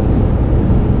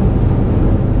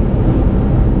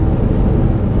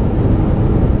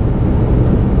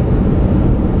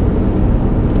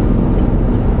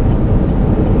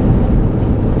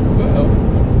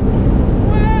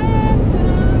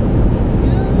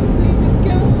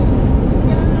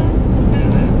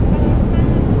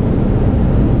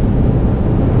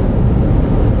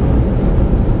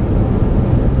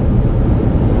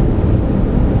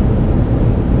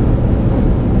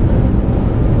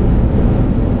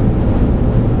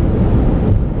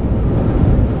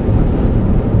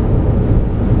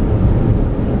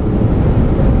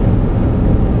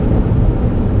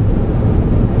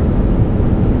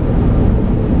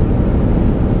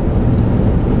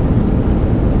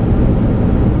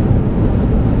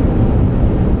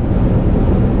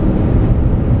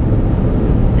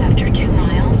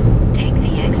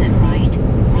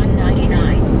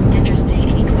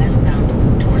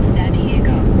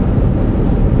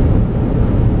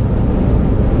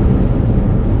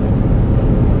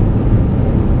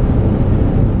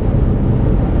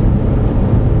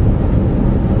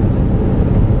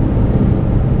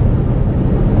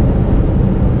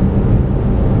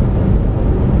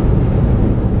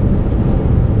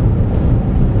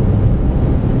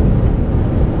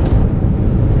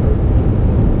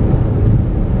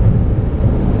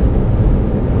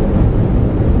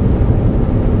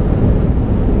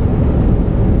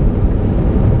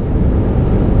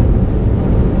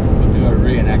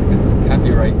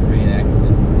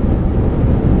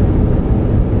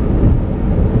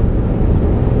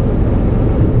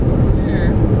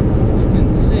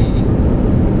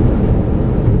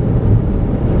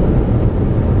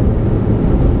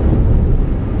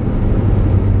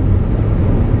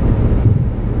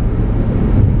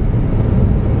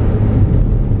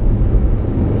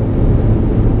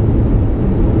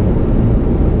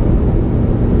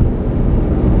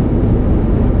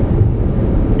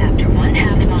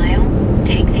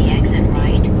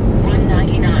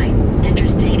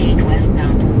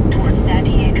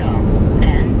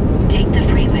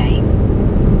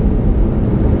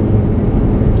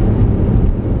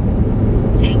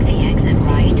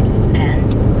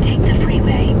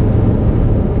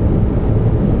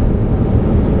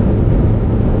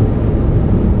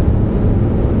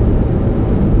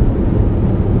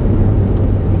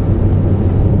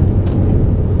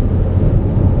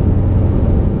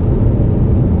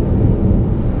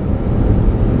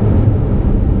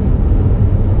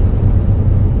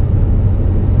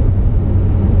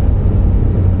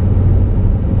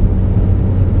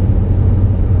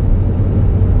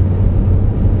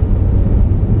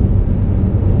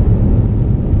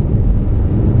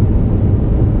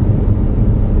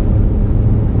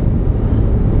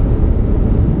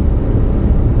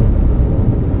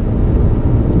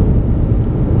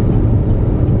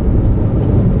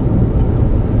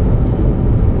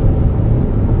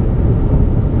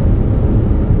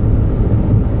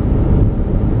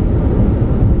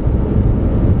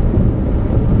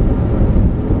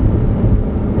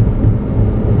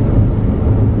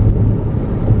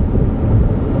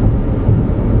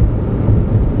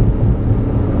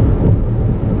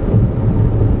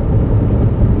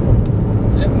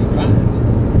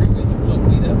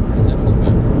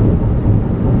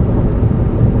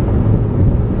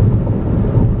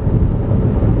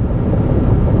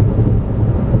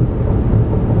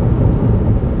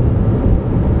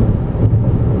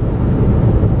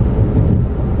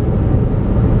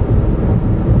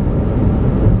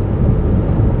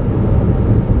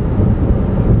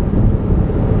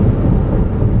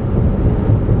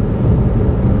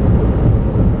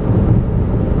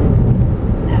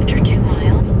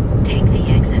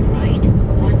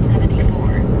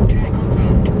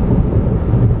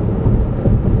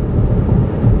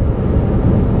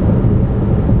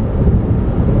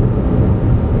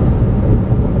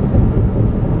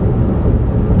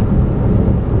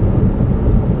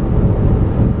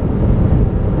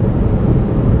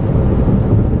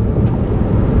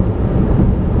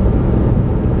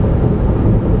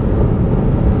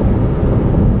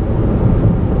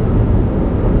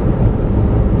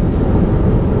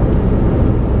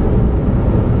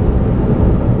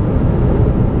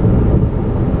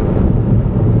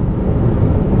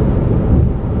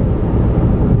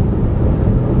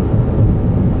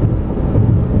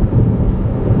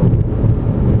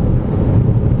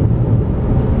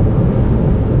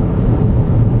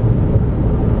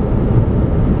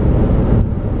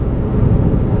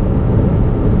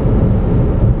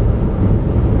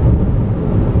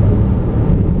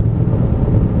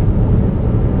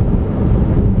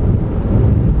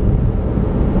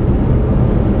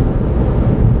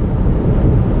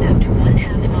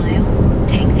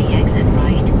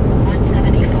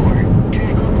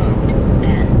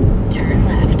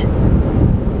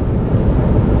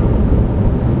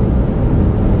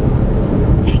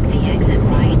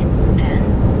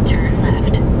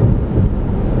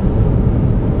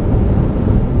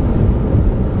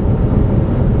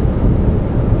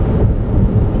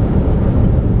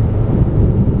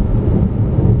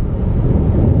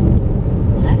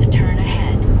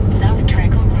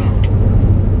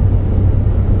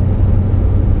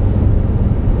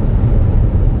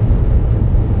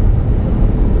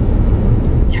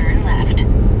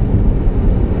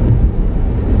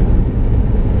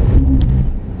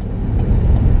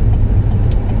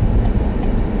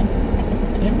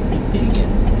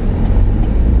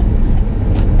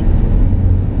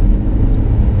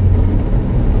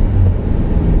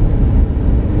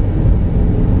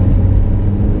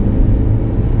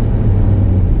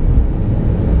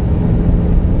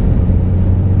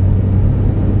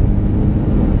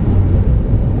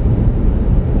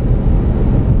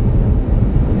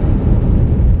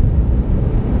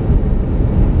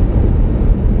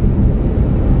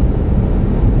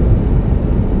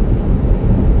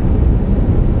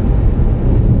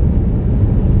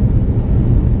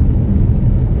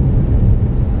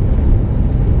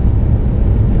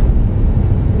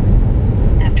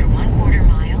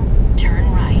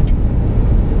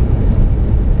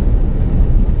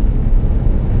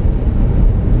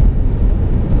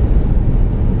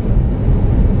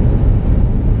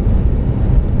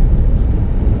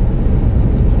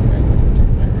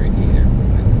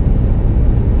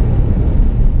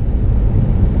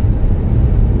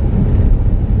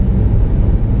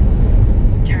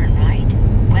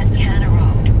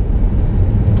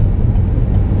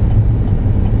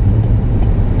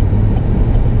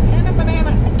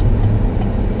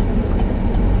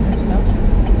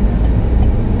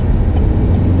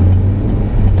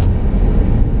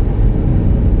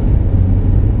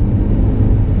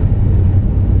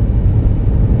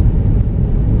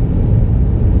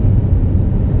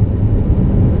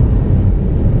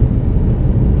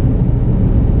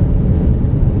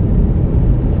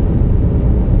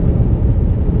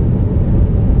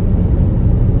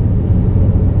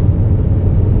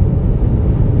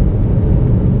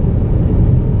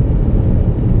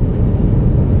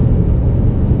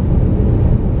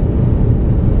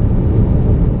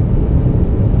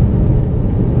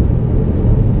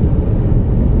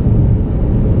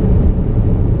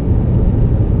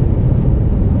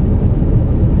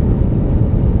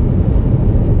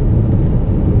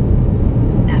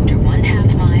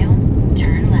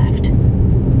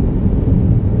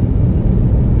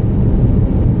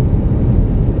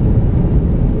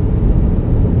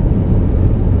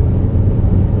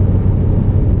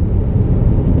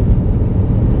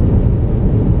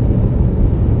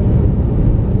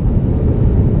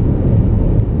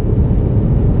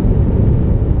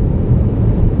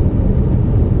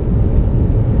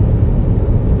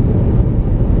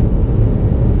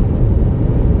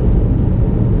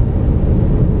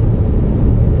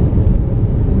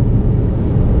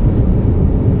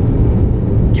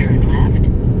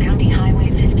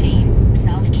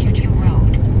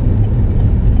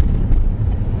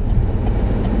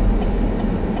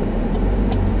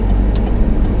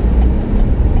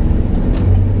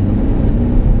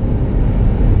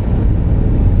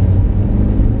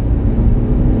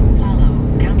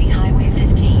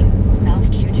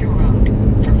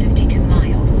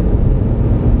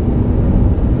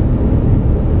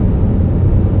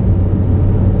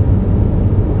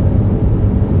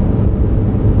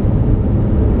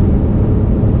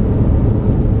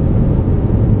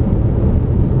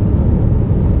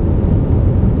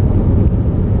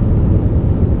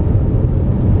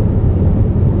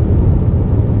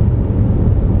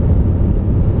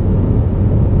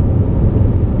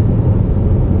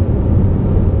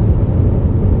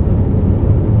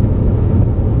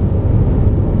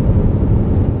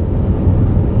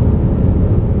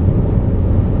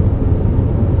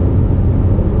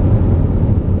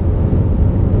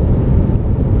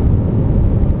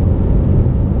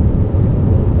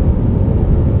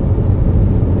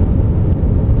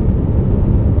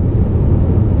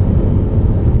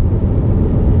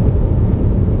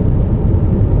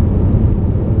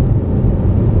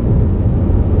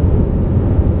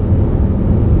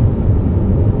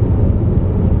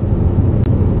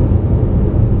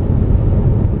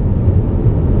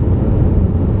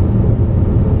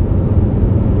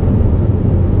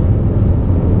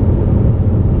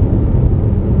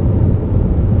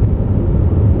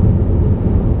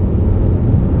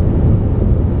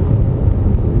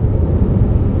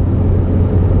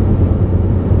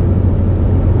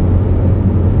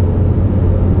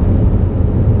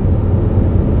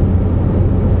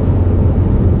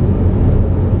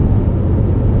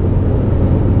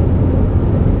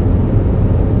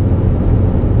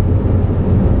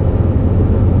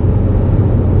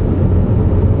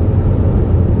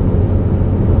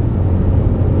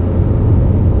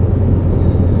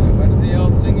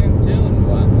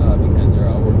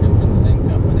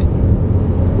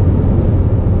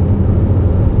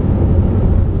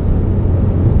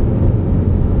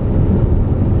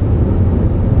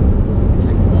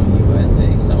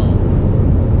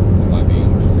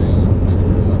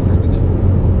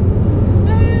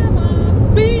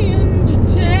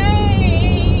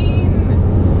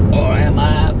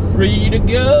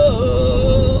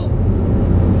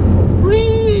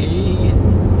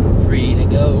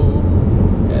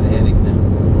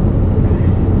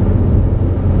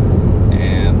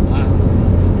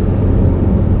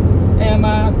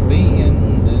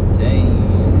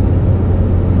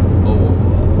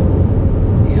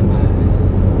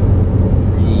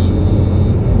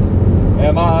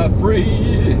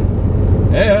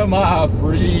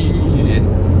 free?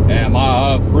 Am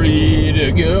I free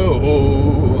to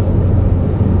go?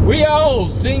 We all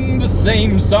sing the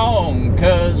same song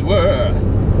 'cause we're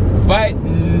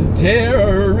fighting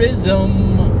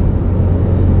terrorism.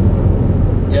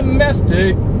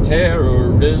 Domestic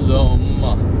terrorism.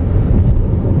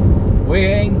 We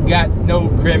ain't got no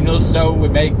criminals, so we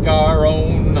make our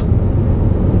own.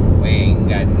 We ain't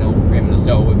got no criminals,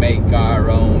 so we make our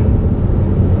own.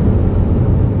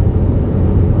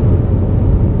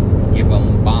 Give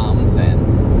them bombs and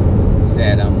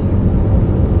set them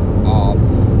off.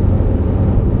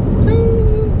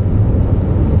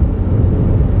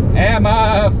 Am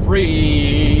I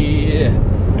free?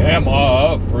 Am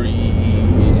I free?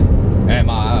 Am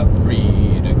I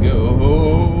free to go?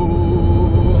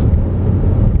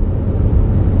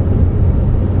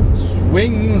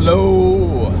 Swing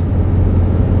low.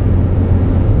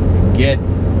 Get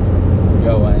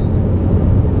going.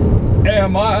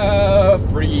 Am I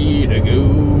free to go?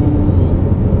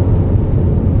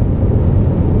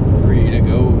 Free to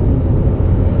go.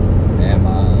 Am I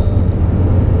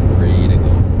free to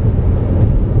go?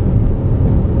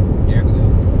 Here we go.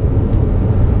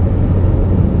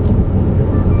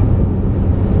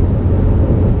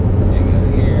 There we go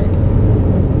here.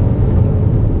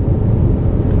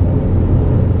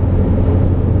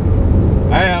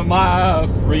 Am I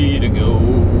free to go?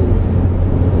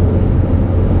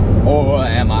 Or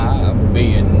am I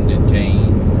being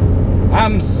detained?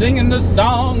 I'm singing the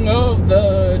song of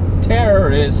the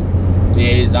terrorist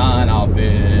liaison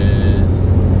office.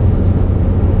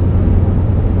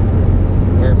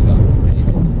 Where are we going?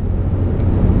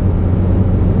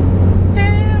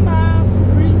 Am I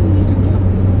free to go?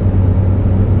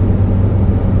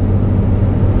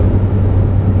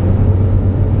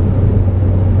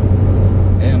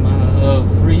 Am I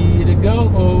free to go?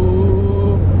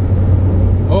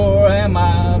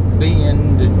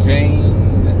 Being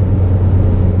detained.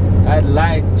 I'd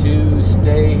like to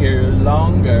stay here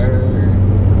longer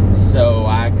so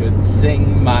I could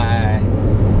sing my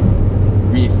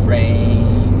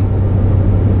refrain.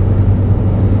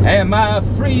 Am I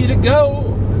free to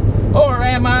go or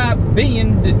am I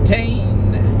being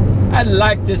detained? I'd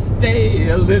like to stay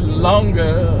a little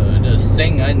longer to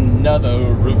sing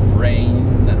another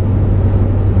refrain.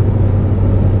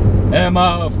 Am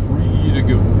I free to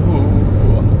go?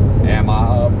 Am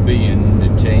I being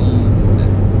detained?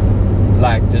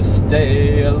 Like to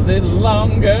stay a little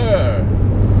longer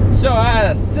so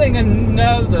I sing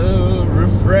another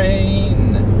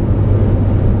refrain.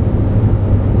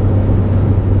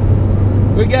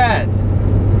 We got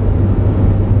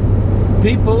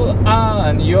people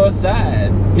on your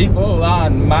side, people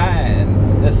on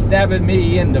mine. They're stabbing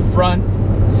me in the front,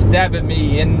 stabbing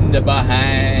me in the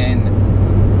behind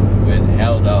with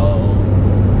held all.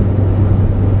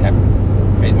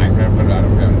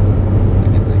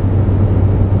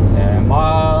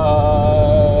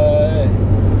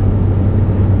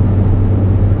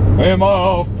 Am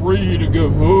I free to go?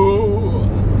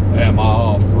 Am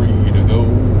I free to go?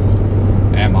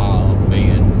 Am I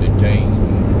being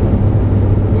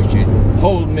detained? Wish you'd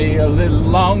hold me a little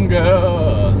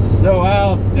longer so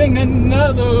I'll sing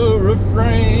another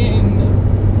refrain.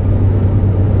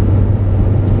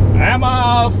 Am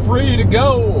I free to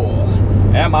go?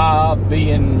 Am I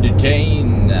being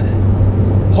detained?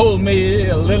 Hold me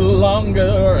a little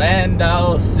longer and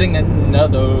I'll sing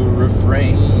another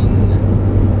refrain.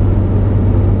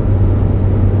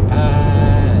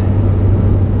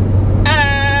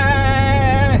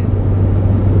 I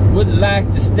would like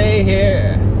to stay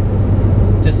here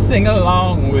to sing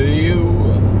along with you.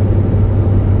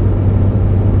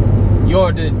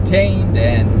 You're detained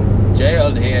and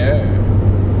jailed here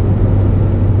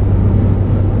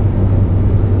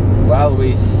while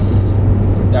we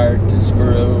start to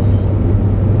screw.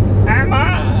 Am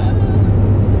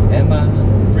I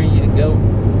free to go?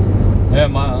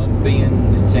 Am I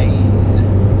being detained?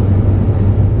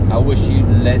 I wish you'd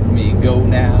let me go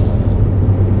now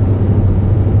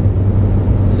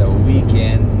so we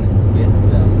can get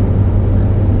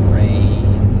some rain.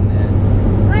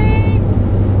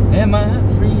 Am I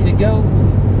free to go?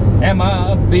 Am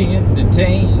I being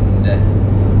detained?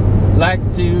 Like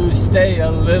to stay a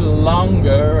little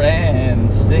longer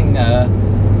and sing a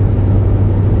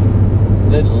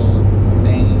little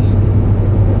thing.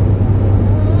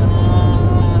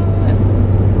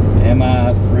 Am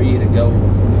I free to go?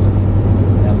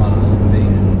 Am I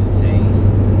being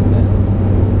detained?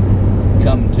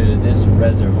 Come to this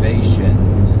reservation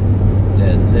to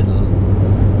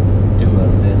do a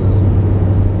little.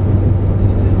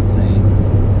 He's insane.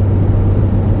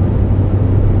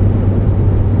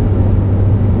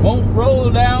 Won't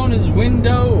roll down his window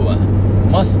window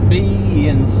must be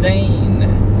insane,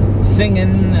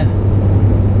 singing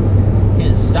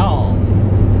his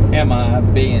song, am I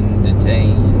being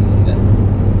detained?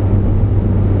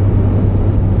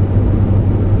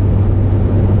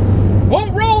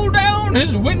 Won't roll down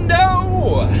his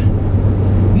window,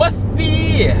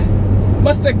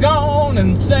 must have gone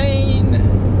insane,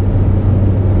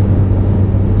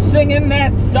 singing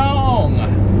that song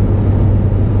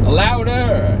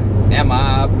louder, am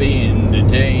I being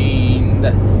detained?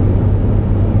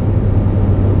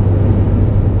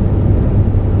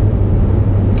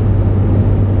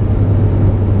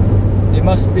 It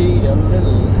must be a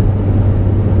little,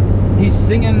 he's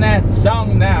singing that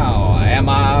song now, am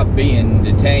I being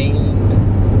detained?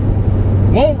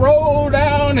 Won't roll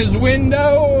down his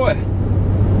window,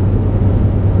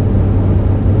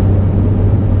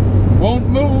 won't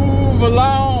move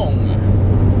along.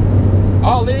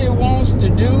 All he wants to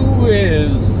do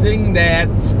is sing that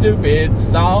stupid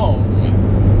song.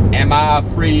 Am I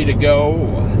free to go?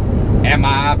 Am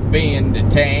I being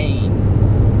detained?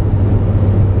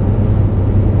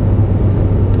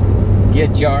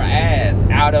 Get your ass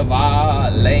out of our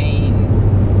lane.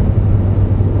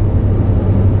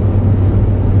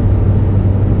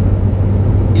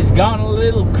 He's gone a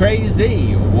little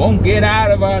crazy, won't get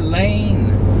out of our lane,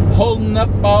 holding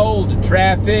up all the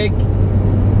traffic,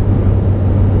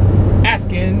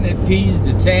 asking if he's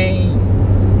detained.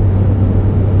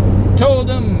 Told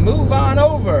him move on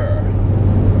over,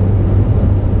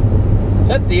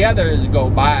 let the others go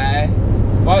by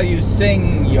while you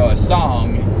sing your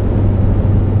song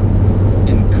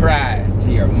and cry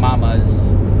to your mamas.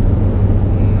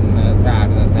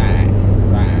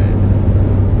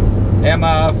 Am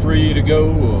I free to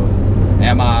go?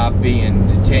 Am I being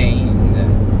detained?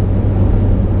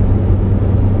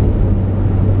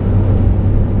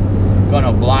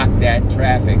 Gonna block that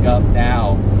traffic up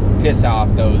now, piss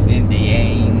off those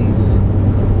Indians.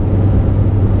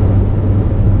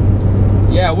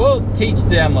 Yeah, we'll teach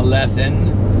them a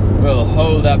lesson. We'll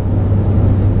hold up,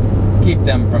 keep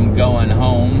them from going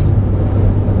home.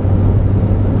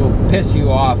 We'll piss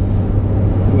you off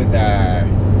with our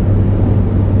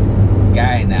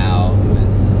guy now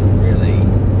who's really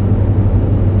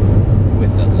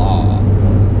with the law.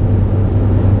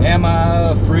 Am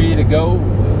I free to go?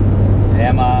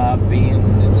 Am I being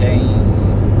detained?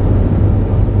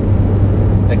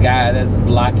 The guy that's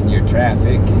blocking your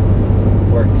traffic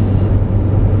works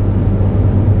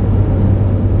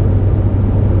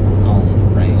on the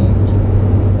range.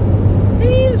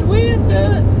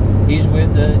 He's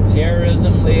with the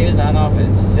Terrorism Liaison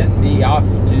office, sent me off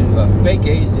to a fake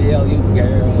ACLU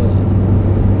girl.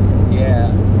 Yeah.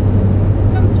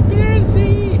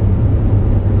 Conspiracy.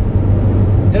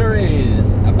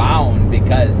 Theories abound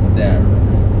because there's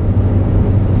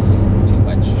too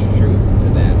much truth to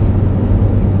them.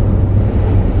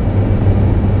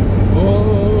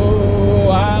 Oh,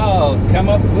 I'll come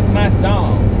up with my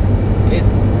song.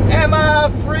 It's Am I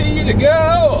Free to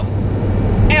Go?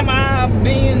 Am I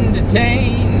being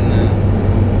detained?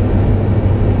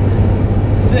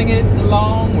 Sing it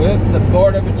along with the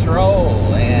Border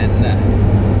Patrol and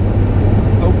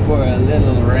hope for a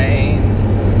little rain.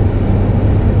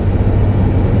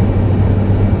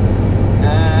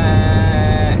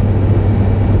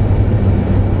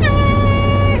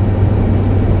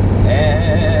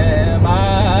 Am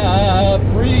I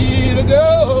free to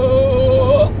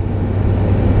go?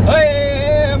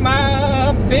 Am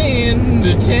I being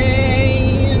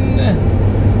detained?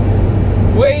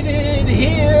 Waited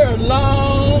here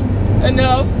long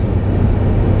enough,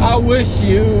 I wish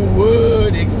you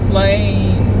would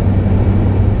explain.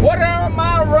 What are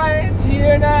my rights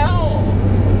here now?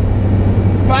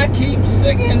 If I keep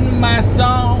singing my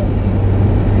song,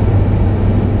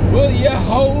 will you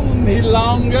hold me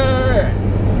longer?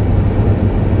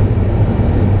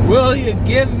 Will you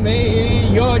give me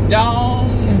your dong?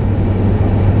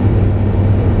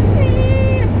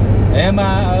 Am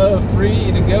I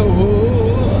free to go?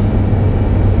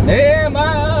 Am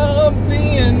I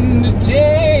being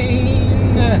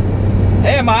detained?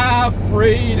 Am I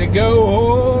free to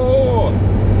go?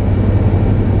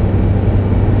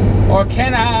 Or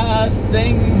can I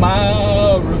sing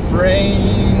my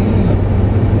refrain?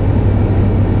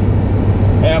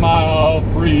 Am I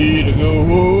free to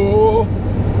go?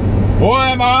 Or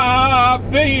am I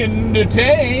being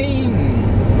detained?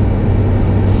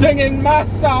 Singing my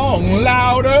song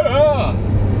louder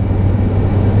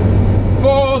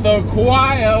for the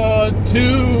choir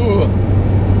to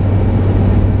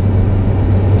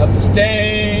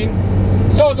abstain,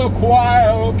 so the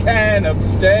choir can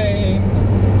abstain.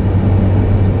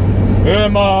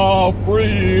 Am I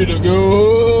free to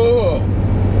go?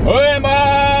 Or am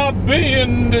I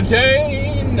being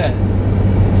detained?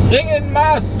 Singing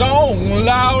my song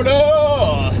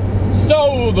louder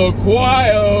so the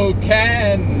choir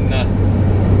can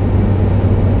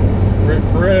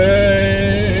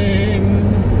refrain.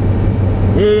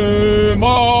 Am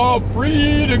I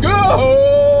free to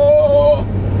go?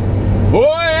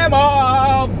 Or am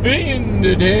I being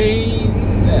detained?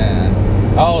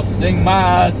 I'll sing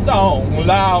my song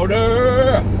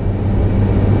louder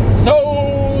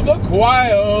so the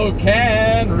choir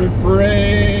can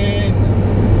refrain.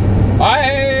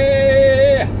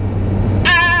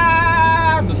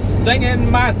 I'm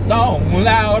singing my song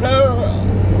louder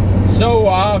so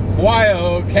our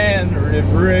choir can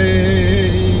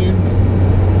refrain.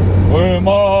 Am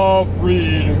I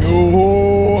free to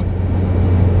go?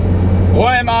 Or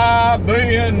am I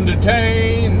being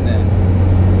detained?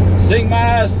 Sing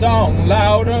my song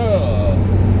louder.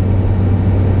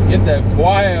 Get the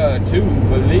choir to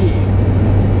believe.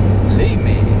 Believe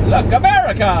me. Look,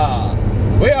 America!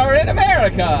 We are in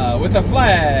America with the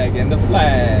flag and the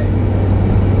flag.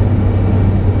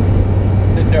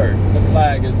 The dirt. The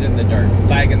flag is in the dirt.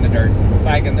 Flag in the dirt.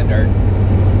 Flag in the dirt.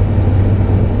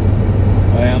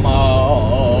 Am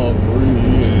I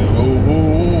free?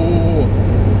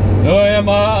 Oh, am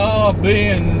I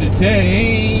being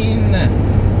detained?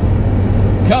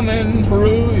 Coming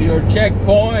through your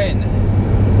checkpoint,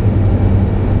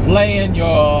 playing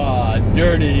your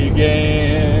dirty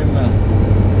game.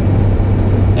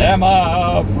 Am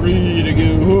I free to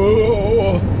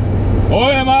go?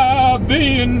 Or am I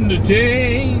being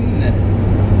detained?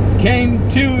 Came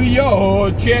to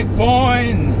your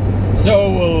checkpoint,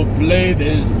 so we'll play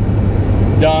this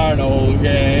darn old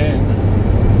game.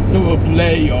 So we'll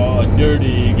play your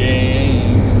dirty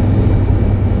game.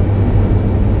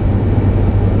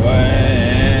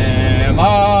 Am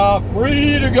I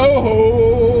free to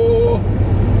go?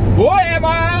 Or am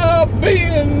I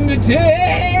being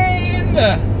detained?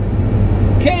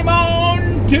 Came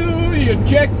on to your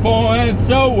checkpoint,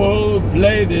 so we'll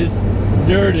play this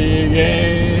dirty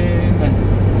game.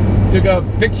 Took a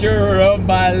picture of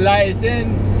my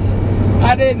license.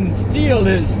 I didn't steal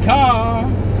this car.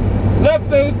 Left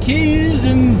the keys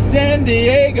in San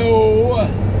Diego.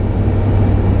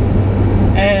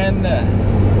 And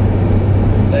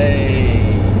they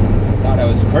thought I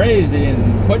was crazy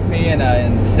and put me in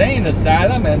an insane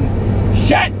asylum and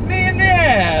shot me in the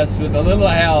ass with a little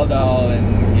Haldol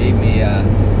and gave me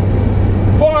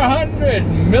 400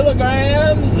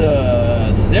 milligrams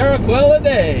of Seroquel a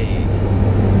day.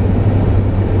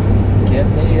 Kept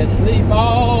me asleep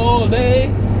all day,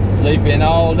 sleeping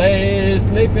all day,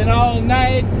 sleeping all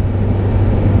night.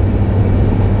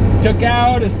 Took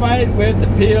out his fight with the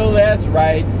pill, that's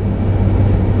right.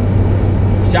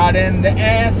 Shot in the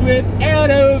ass with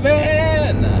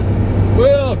Ativan.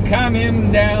 We'll calm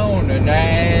him down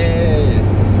tonight.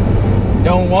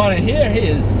 Don't want to hear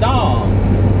his song,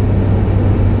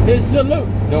 his salute.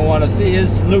 Don't want to see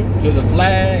his salute to the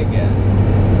flag.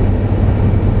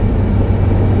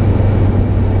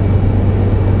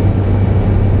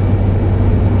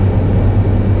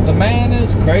 The man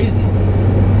is crazy.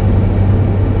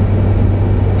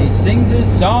 He sings his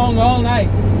song all night.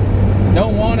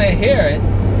 Don't want to hear it.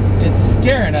 It's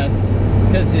scaring us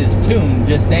because his tune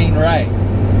just ain't right.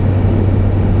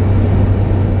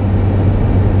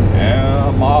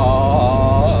 Am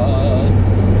I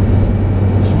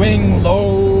swing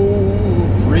low,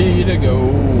 free to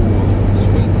go?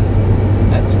 Swing,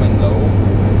 not swing low.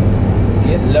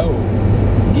 Get low,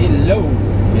 get low,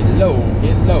 get low,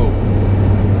 get low.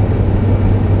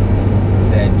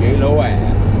 That J-Lo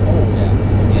ass. Oh yeah,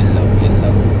 get low, get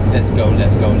low. Let's go,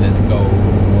 let's go, let's go.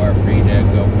 We're free to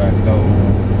go, we're go.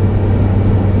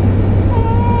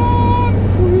 I'm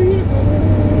free to go.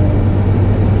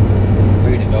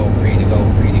 Free to go, free to go,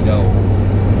 free to go.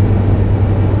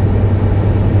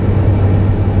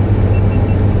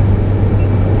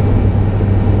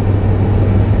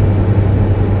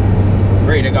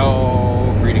 Free to go,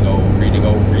 free to go, free to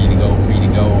go, free to go, free to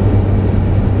go.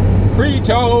 Free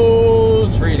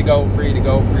toes, free to go, free to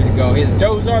go, free to go. His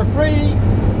toes are free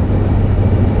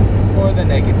for the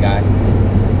naked guy.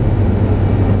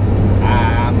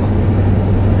 I'm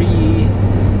free.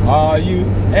 Are you?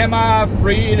 Am I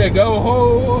free to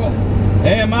go?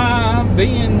 Am I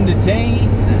being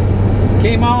detained?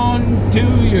 Came on to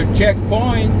your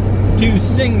checkpoint to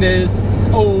sing this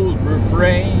old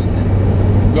refrain.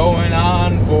 Going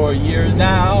on for years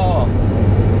now.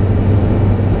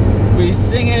 We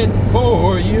sing it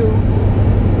for you.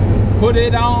 Put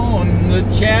it on the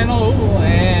channel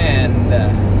and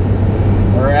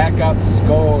rack up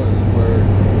scores for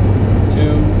 2.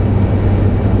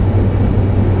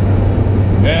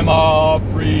 Am I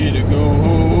free to go?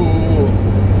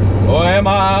 Or am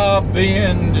I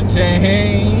being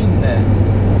detained?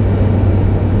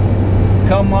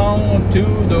 Come on to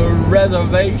the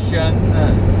reservation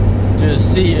to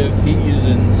see if he's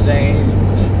insane.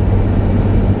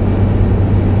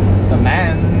 The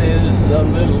man is a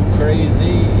little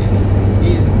crazy.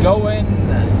 He's going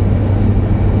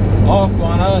off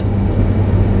on us.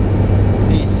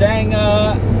 He sang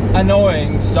a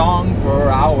annoying song for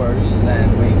hours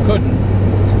and we couldn't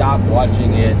stop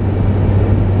watching it.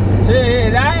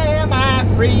 Said, am I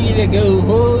free to go?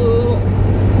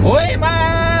 Or am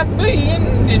I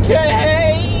being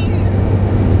detained?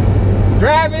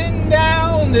 Driving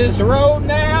down this road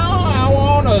now, I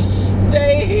want to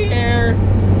stay here,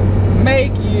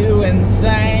 make you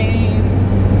insane.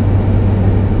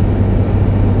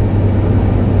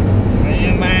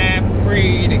 Am I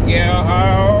free to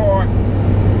go?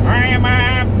 Or am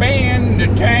I being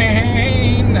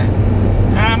detained?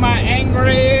 I'm an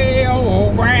angry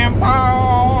old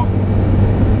grandpa,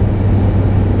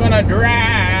 gonna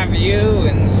drive you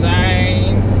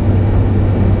insane.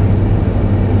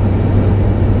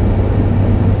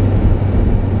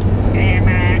 Am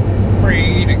I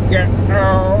free to go?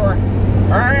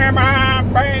 Or am I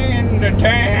being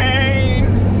detained?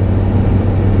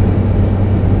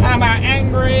 I'm an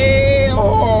angry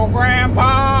old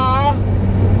grandpa,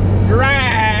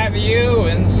 drive you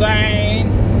insane.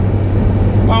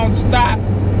 Won't stop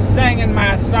singing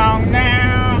my song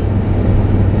now.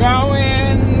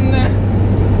 Going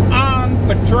on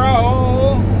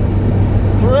patrol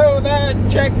through the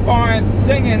checkpoint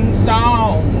singing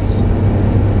songs.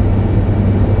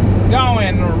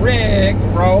 Going rig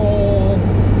roll.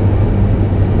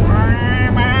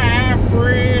 Am I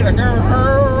free to go?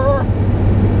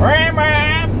 Or am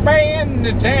I being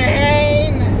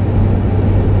detained?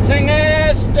 Sing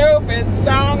a stupid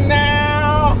song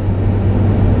now.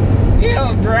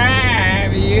 It'll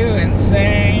drive you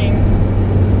insane.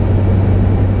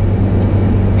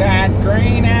 Got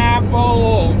green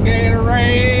apple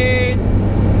Gatorade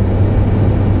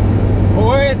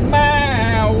with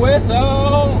my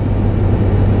whistle.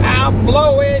 I'll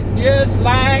blow it just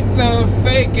like the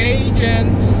fake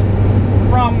agents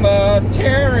from the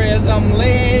Terrorism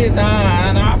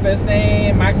Liaison office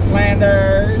named Mike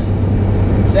Flanders.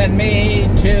 Send me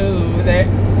to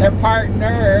their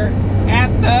partner at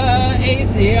the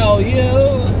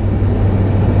ACLU.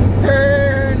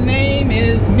 Her name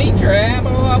is Mitra,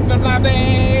 blah, blah, blah, blah,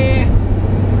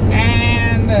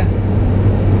 and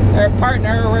their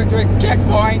partner works with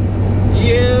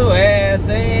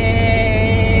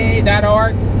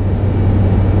checkpointusa.org,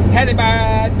 headed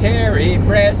by Terry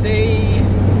Bressy.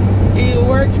 He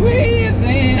works with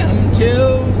them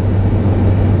too,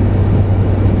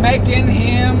 making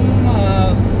him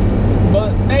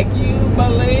make you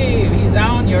believe he's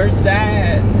on your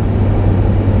side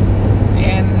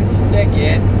and stick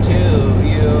it to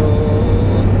you.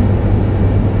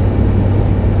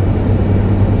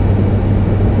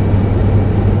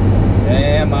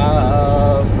 Am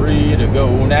I free to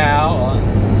go now?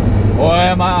 Or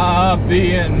am I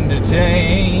being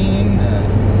detained?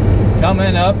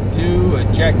 Coming up to a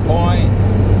checkpoint,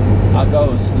 I'll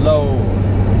go slow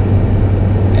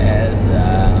as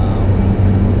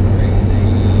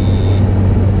crazy.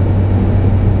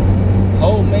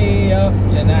 Hold me up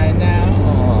tonight now.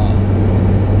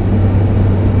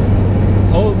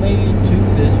 Hold me to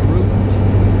this route.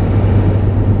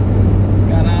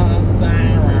 Gonna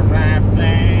siren lap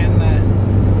dance,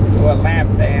 do a lap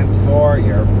dance for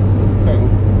your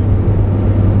poop.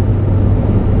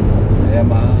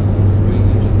 Am I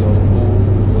free to go?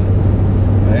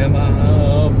 Am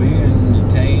I being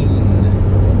detained?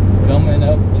 Coming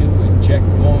up to a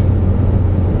checkpoint,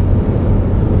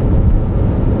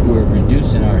 we're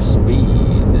reducing our speed.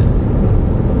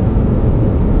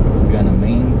 Gonna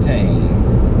maintain.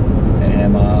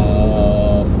 Am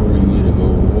I free to go?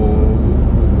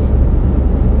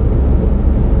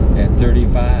 At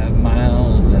 35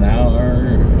 miles an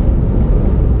hour,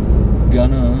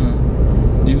 gonna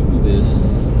do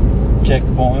this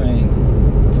checkpoint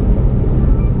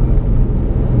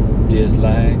just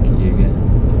like you get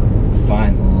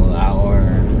final hour.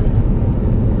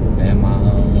 Am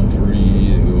I free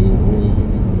to go?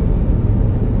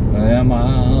 Am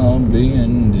I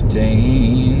being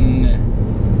detained?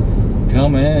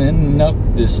 Coming up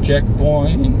this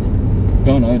checkpoint,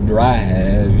 gonna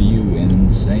drive you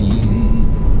insane.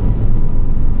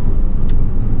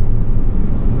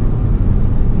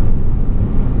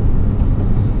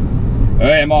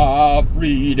 Am I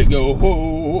free to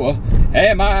go?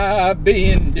 Am I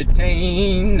being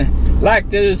detained? Like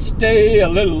to stay a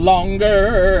little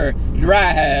longer,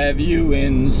 drive you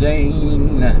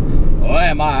insane. Or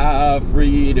am I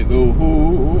free to go?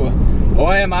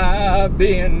 Or am I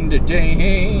being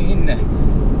detained?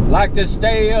 Like to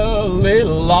stay a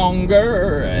little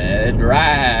longer,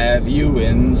 drive you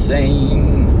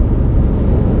insane.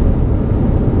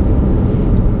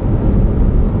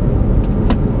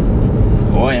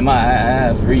 Or am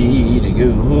I free to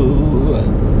go?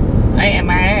 Am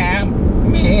I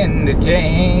being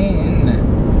detained?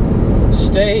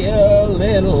 Stay a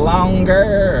little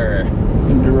longer,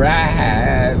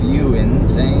 drive you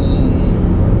insane.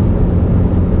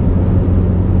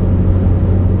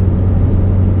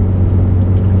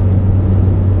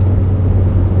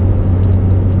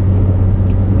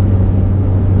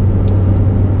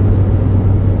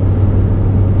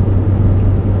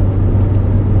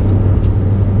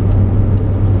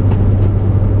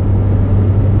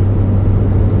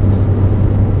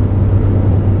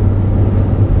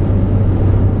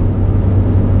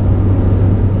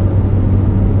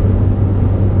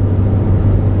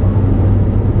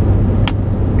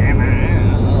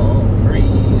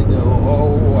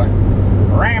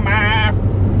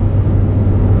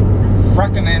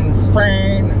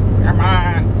 Am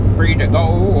I free to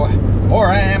go,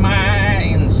 or am I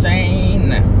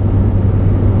insane?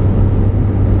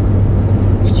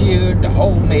 Wish you'd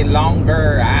hold me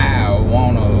longer, I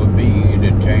wanna be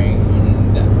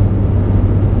detained.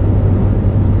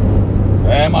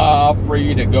 Am I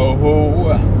free to go,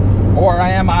 or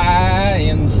am I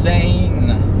insane?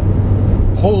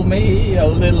 Hold me a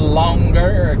little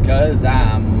longer, 'cause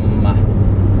I'm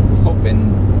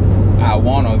hoping I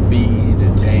wanna be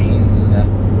detained.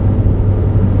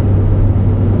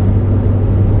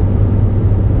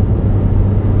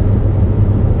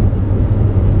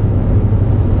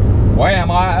 Am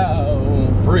I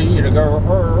free to go?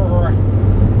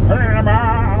 Am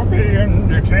I being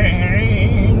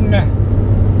detained?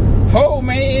 Hold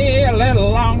me a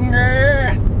little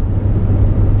longer,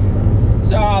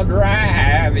 so I'll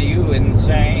drive you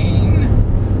insane.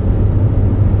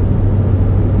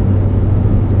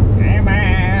 Am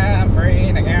I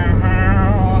free to go?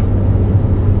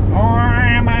 Or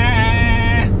am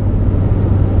I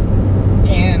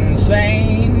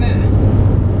insane?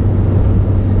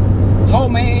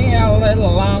 Hold me a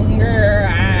little longer,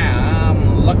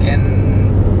 I'm looking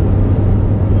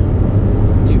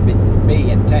to be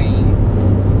detained.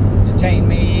 Detain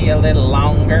me a little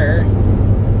longer.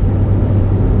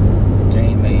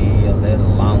 Detain me a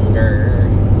little longer.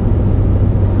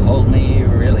 Hold me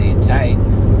really tight.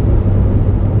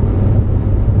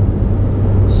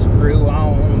 Screw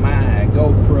on my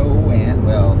GoPro and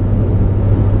we'll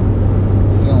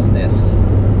film this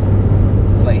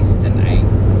place tonight.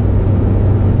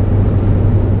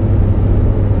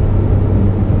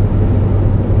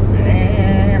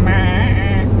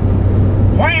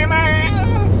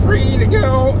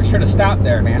 Should have stopped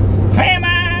there, man. Am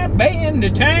I being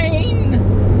detained?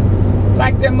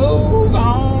 Like to move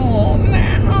on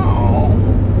now,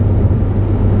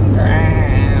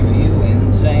 drive you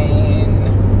insane.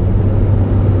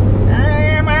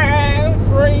 Am I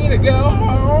free to go?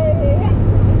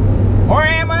 Or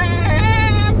am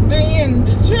I being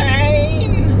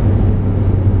detained?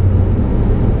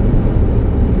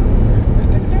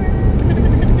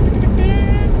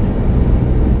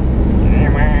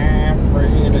 Am I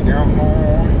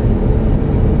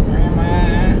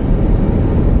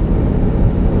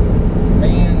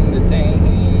being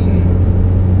detained?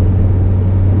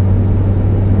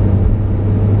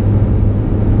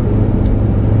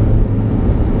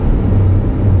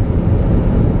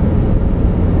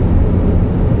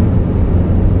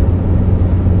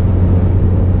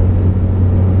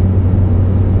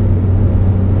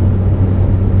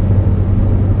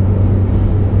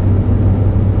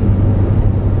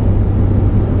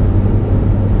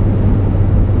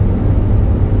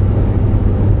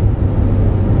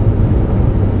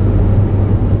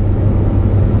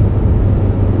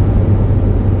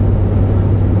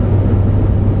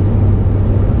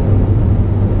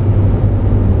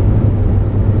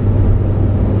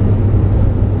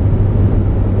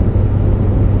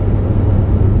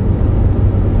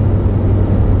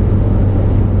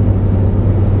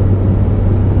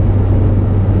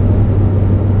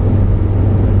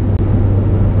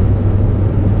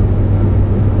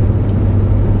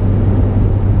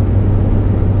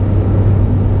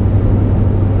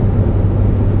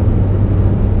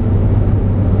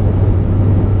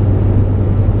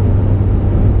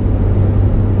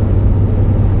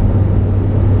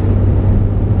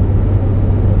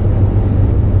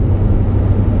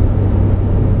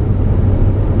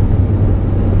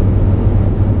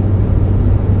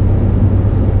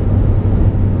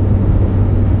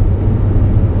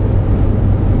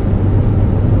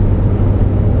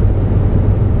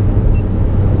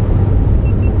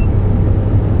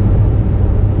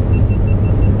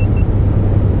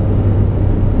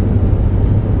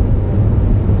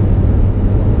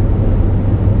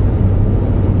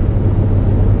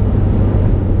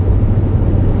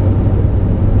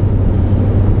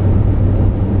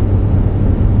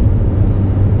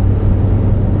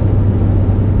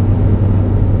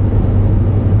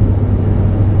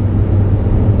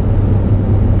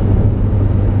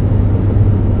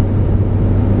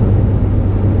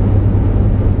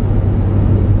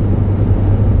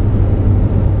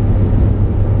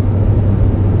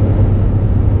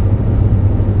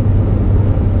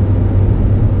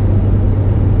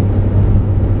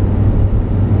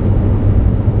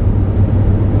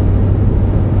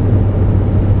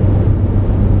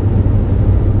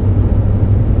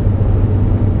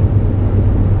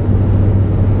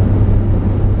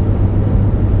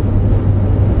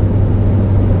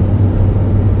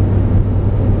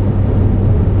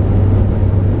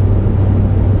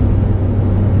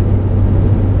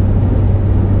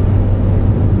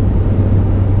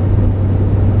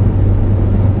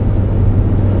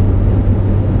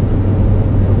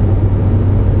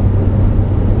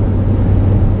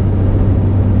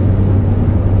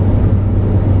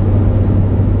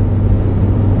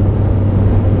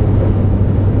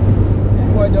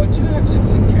 do have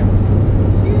 16 cameras.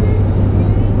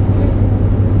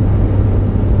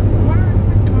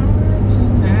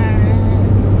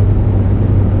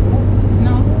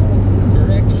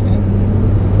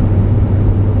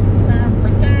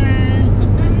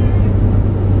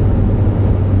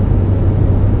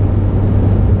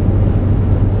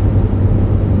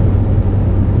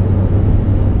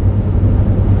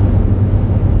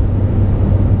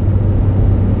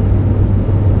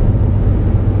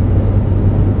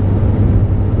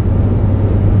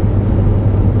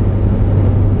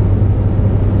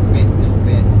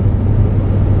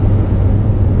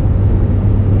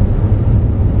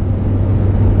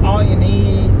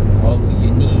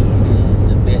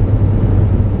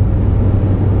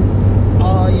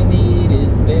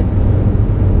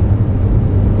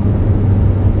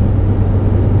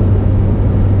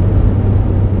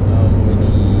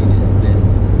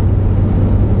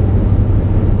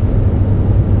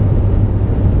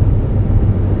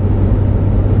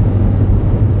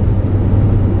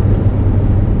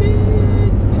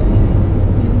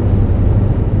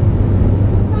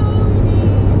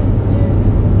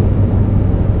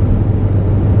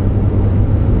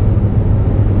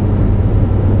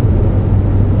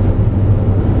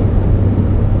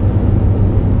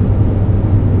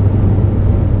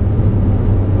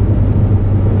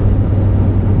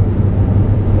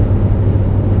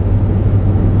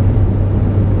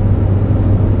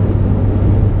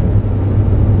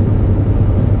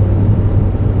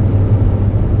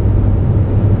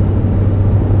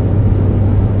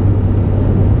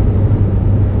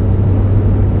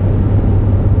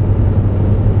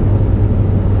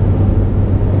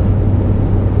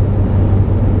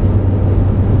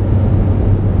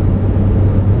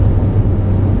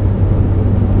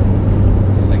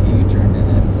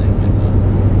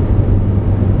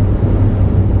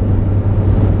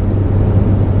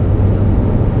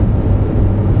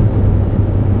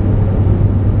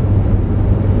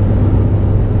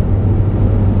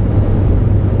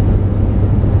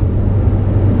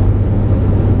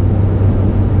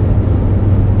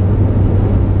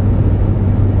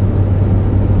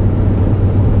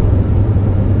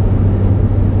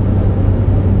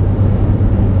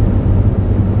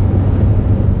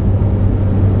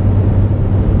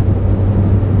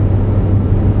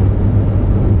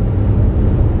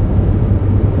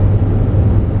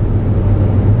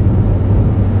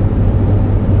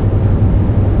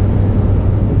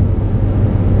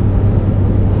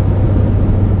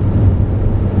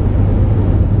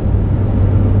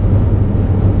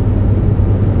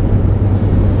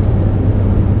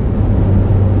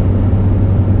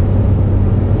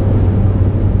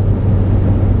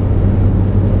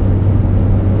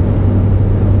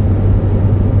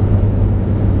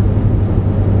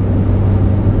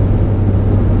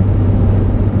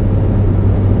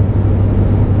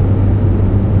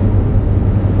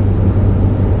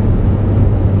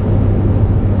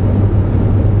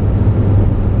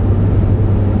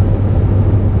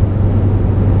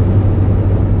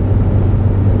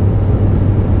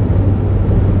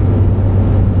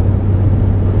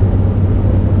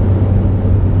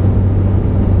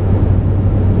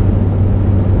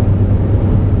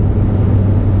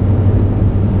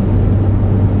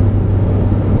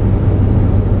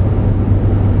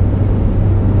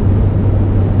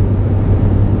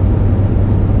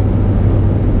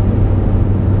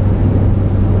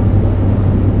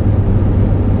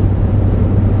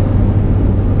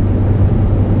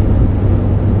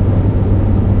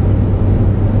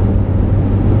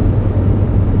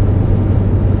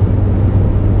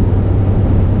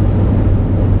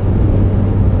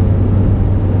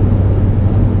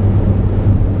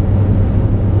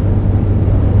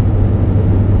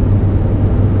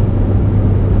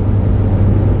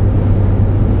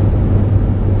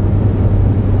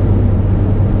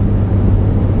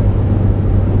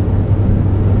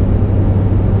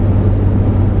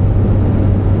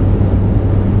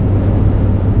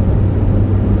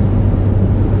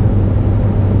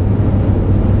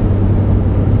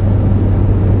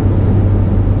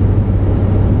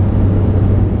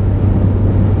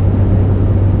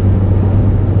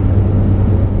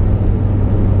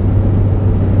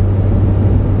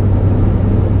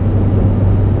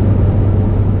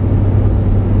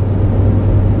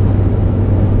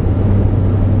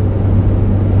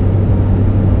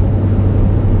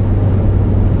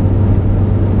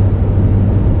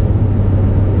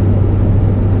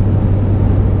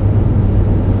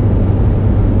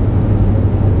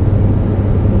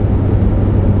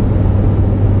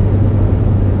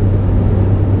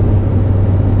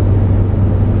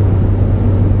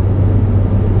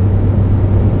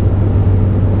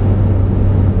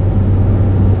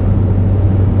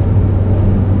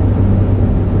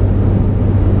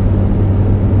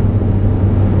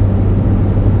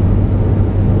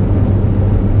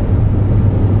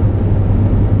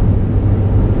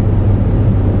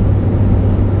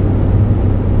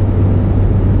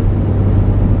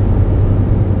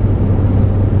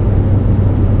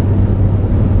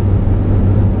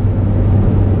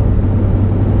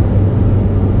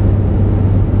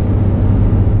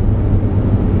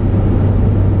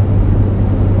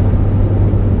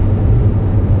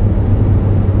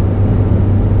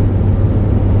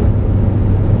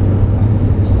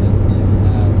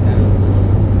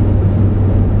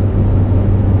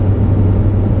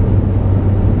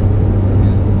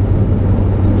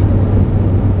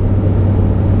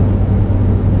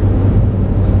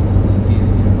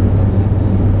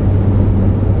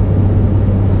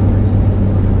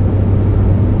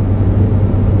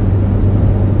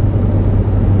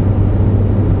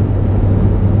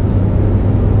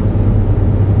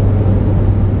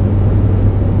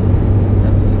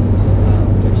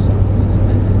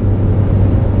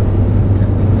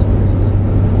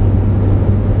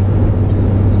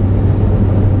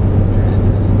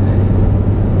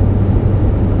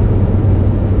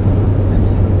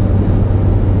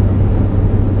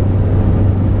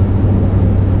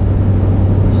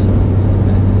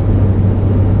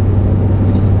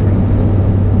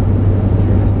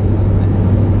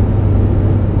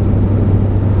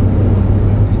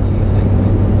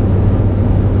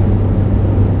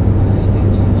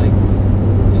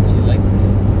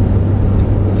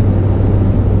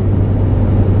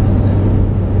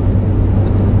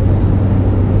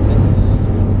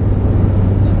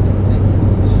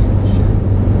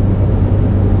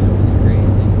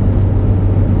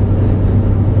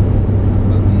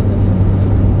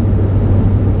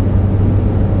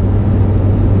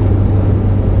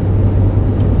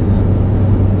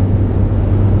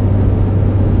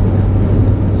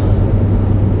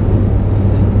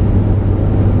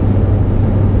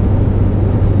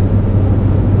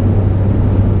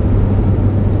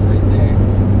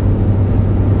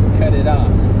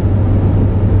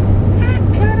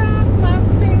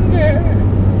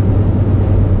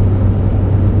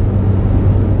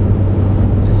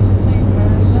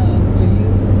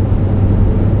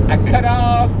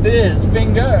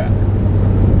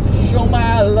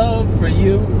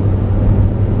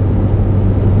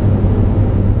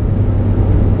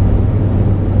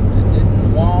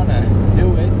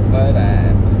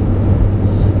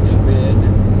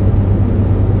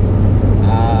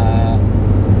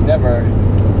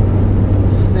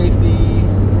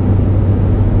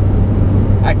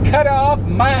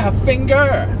 my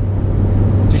finger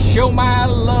to show my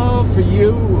love for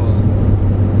you.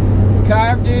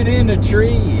 Carved it in a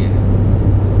tree.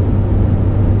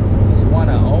 Just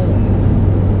wanna own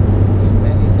too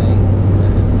many things,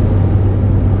 man.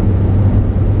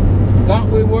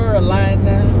 Thought we were aligned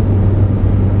now.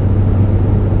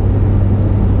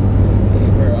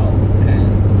 Gave her all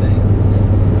kinds of things.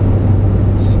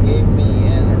 She gave me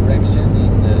an erection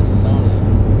in the sauna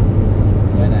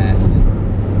when I said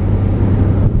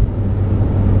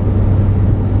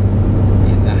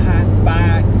in the hot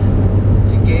box.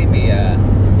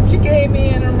 She gave me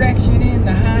an erection in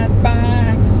the hot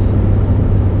box.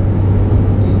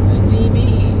 It was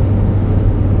steamy.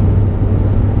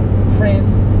 Friend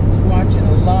was watching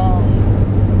along,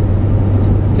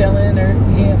 telling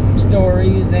him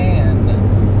stories, and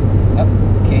up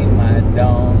came my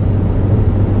dong.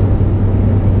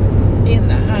 In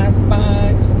the hot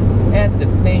box at the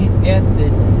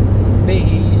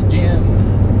Beige gym,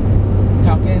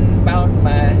 talking about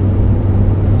my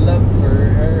love for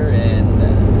her and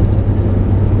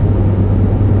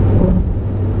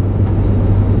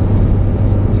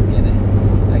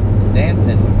like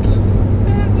dancing clothes,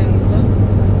 dancing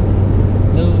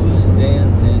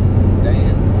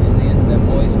in the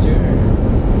moisture,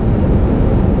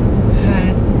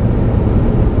 hot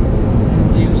and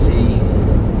juicy,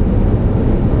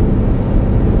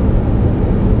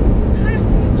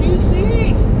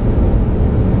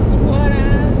 it's what I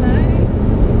like.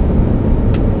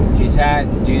 She's hot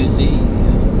and juicy,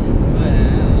 what I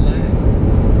like.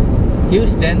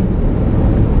 Houston,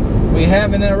 we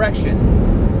have an erection.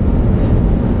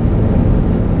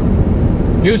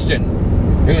 Houston,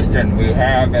 we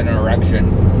have an erection.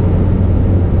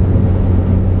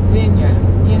 It's in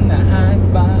the hot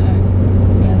box,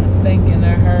 and I'm thinking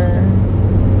of her.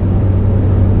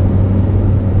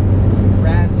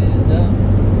 Rises up,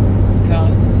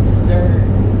 causes a stir.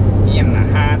 In the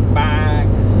hot box,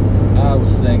 I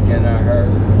was thinking of her.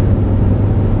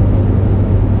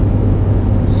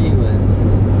 She was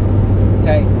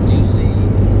tight and juicy.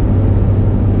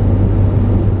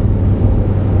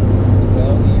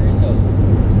 12 years old.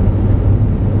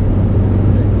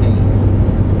 13.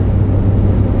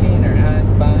 In her hot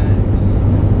box.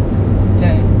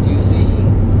 Tight and juicy.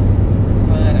 That's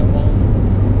what I want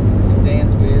to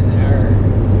dance with her.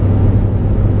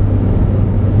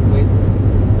 With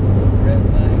red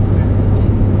light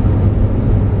crouching.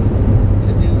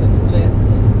 To do the splits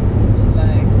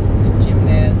like the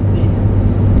gymnastics.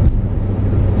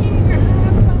 In her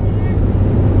hot box.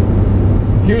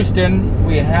 Houston,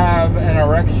 we have an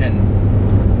erection.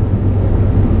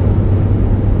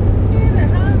 In her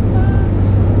hot box.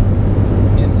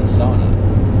 In the sauna.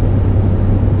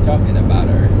 Talking about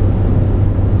her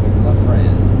with my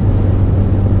friends.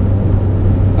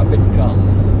 Up it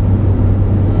comes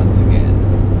once again.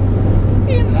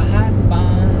 In the hot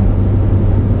box.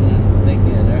 And I was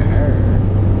thinking of her.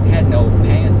 Had no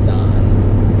pants on.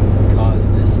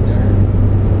 Caused a stir.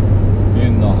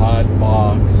 In the hot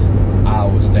box, I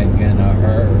was thinking of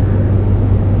her.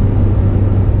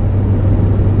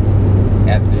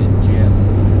 At the gym,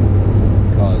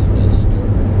 caused a stir.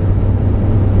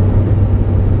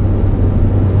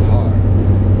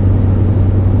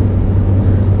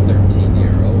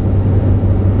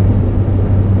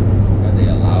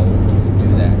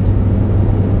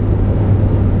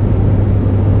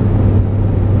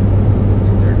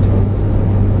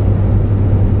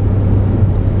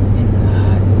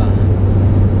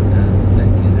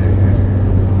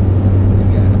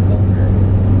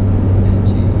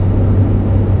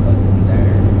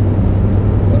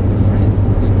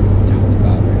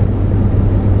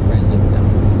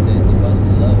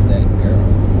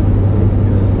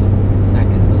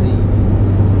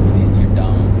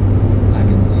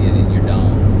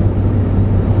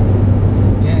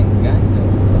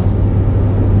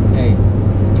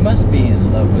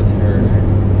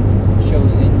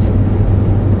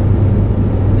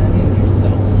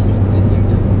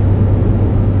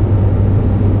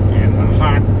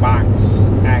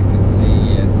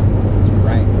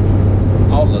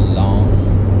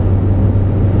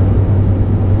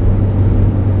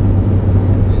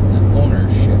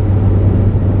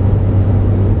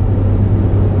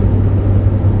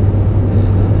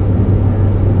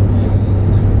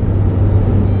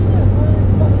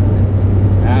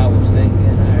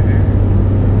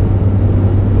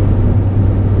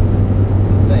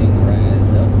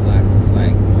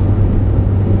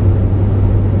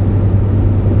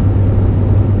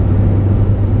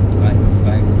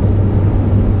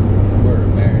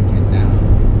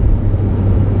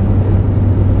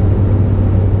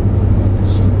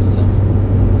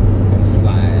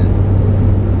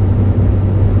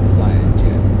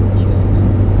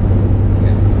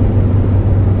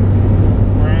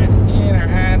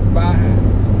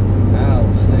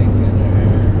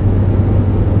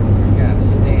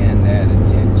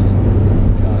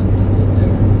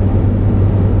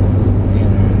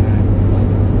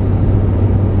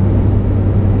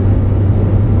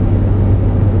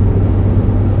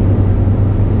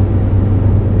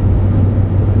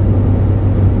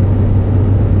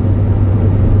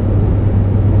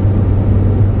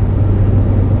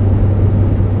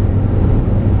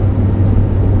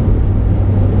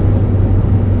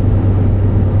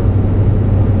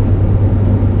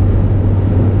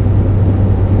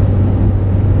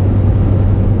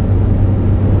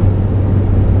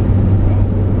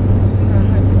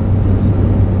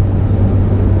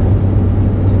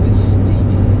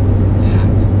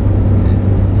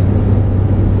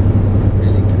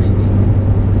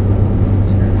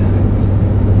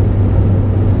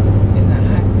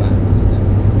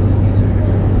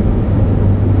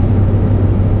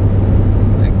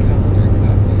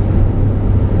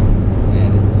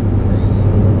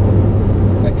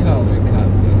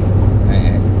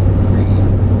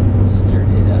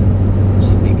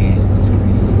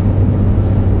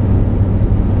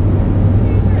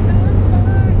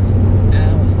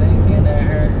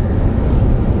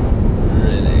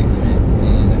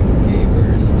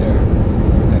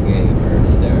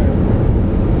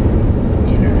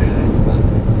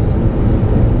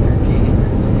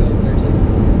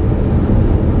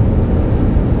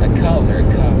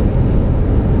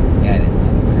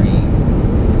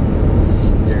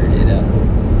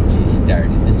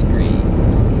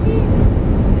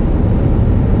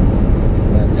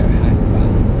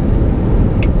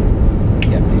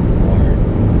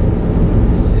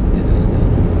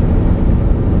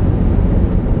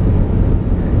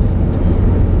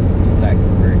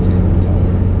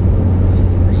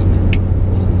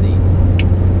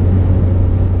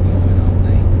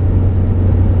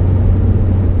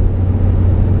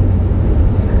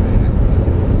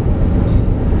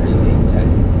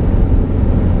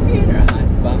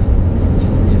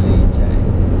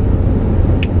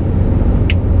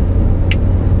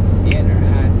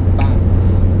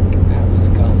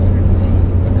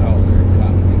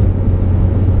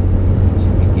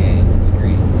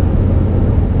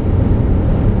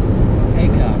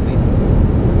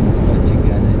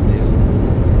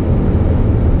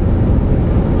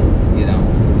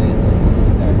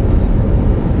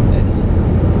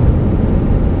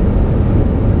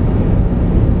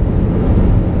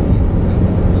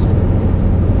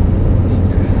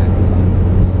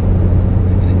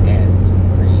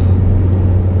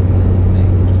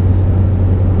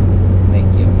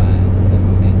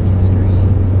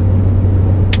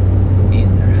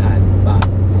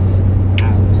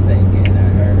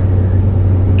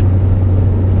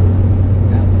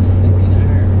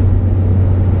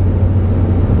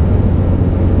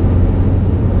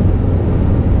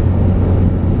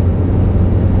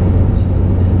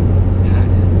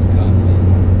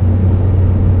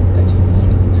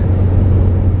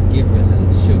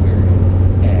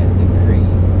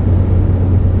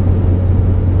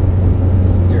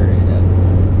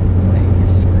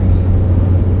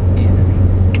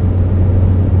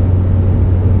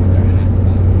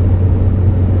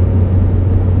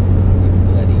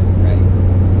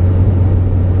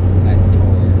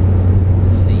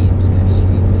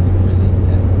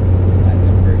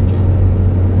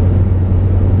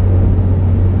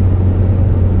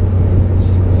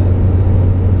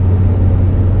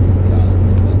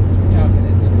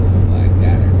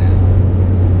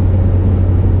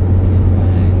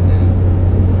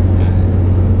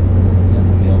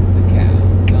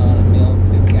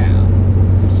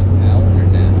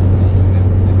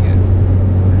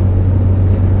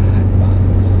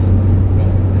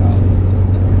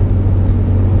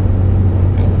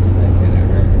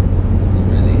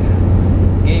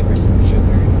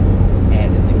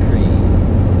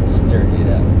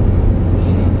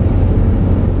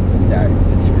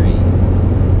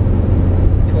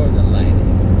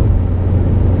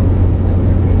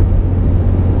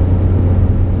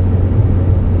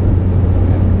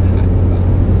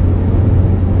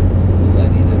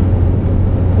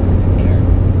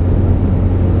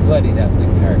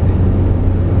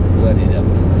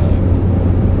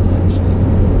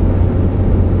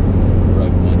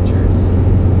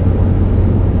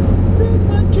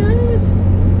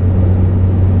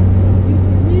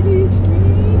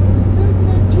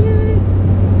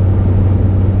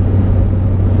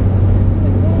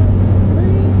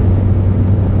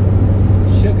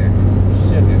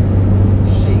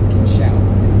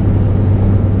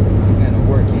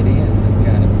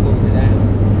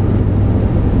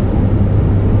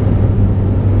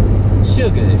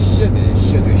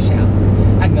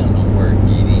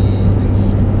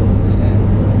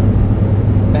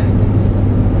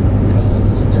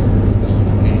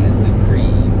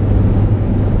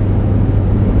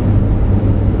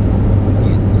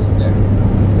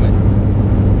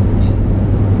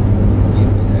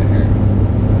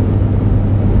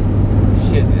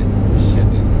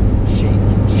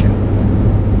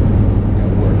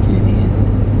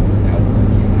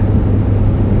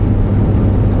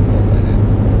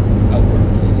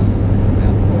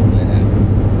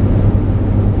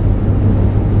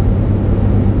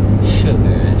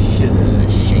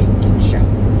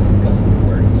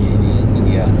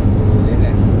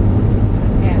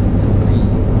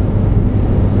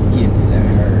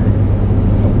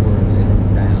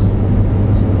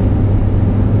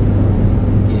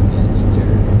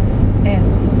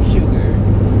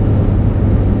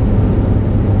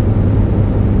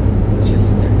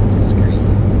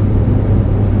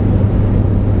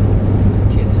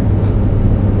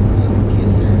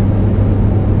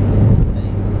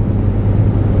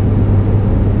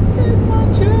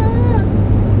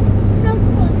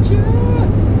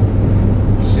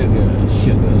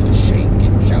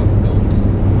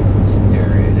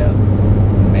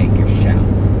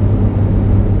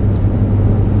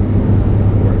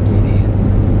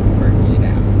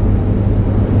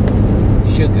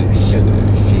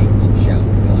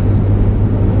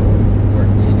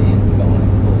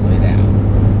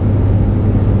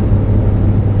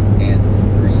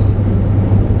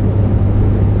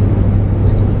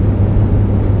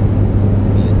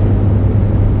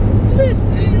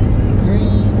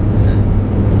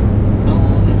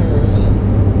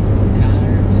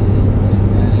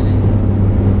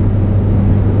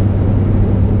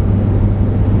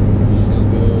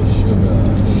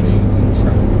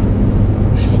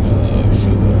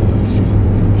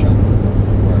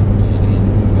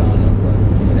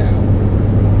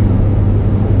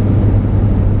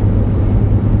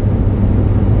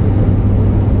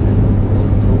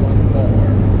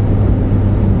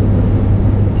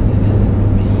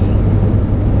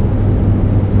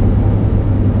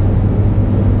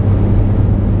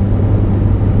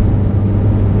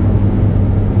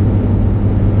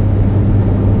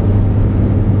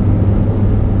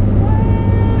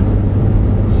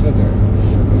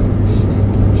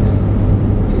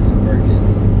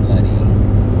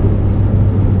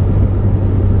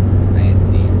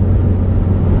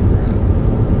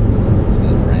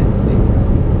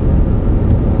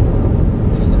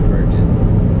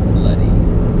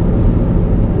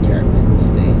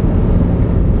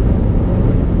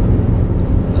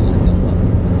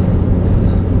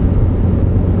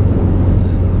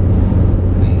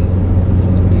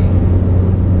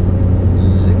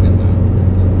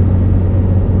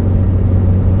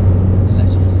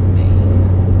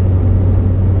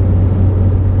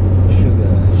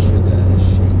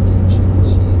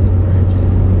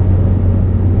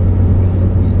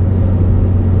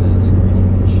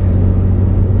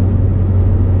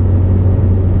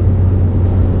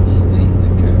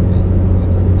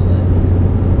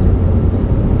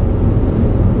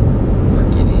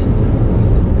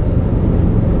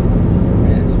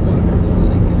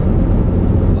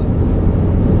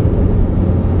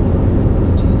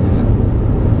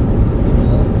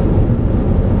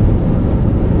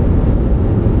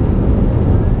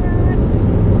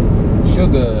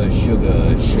 Sugar,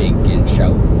 sugar, shake and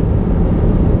shout.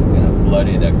 Gonna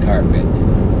bloody the carpet.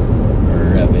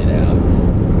 Rub it out.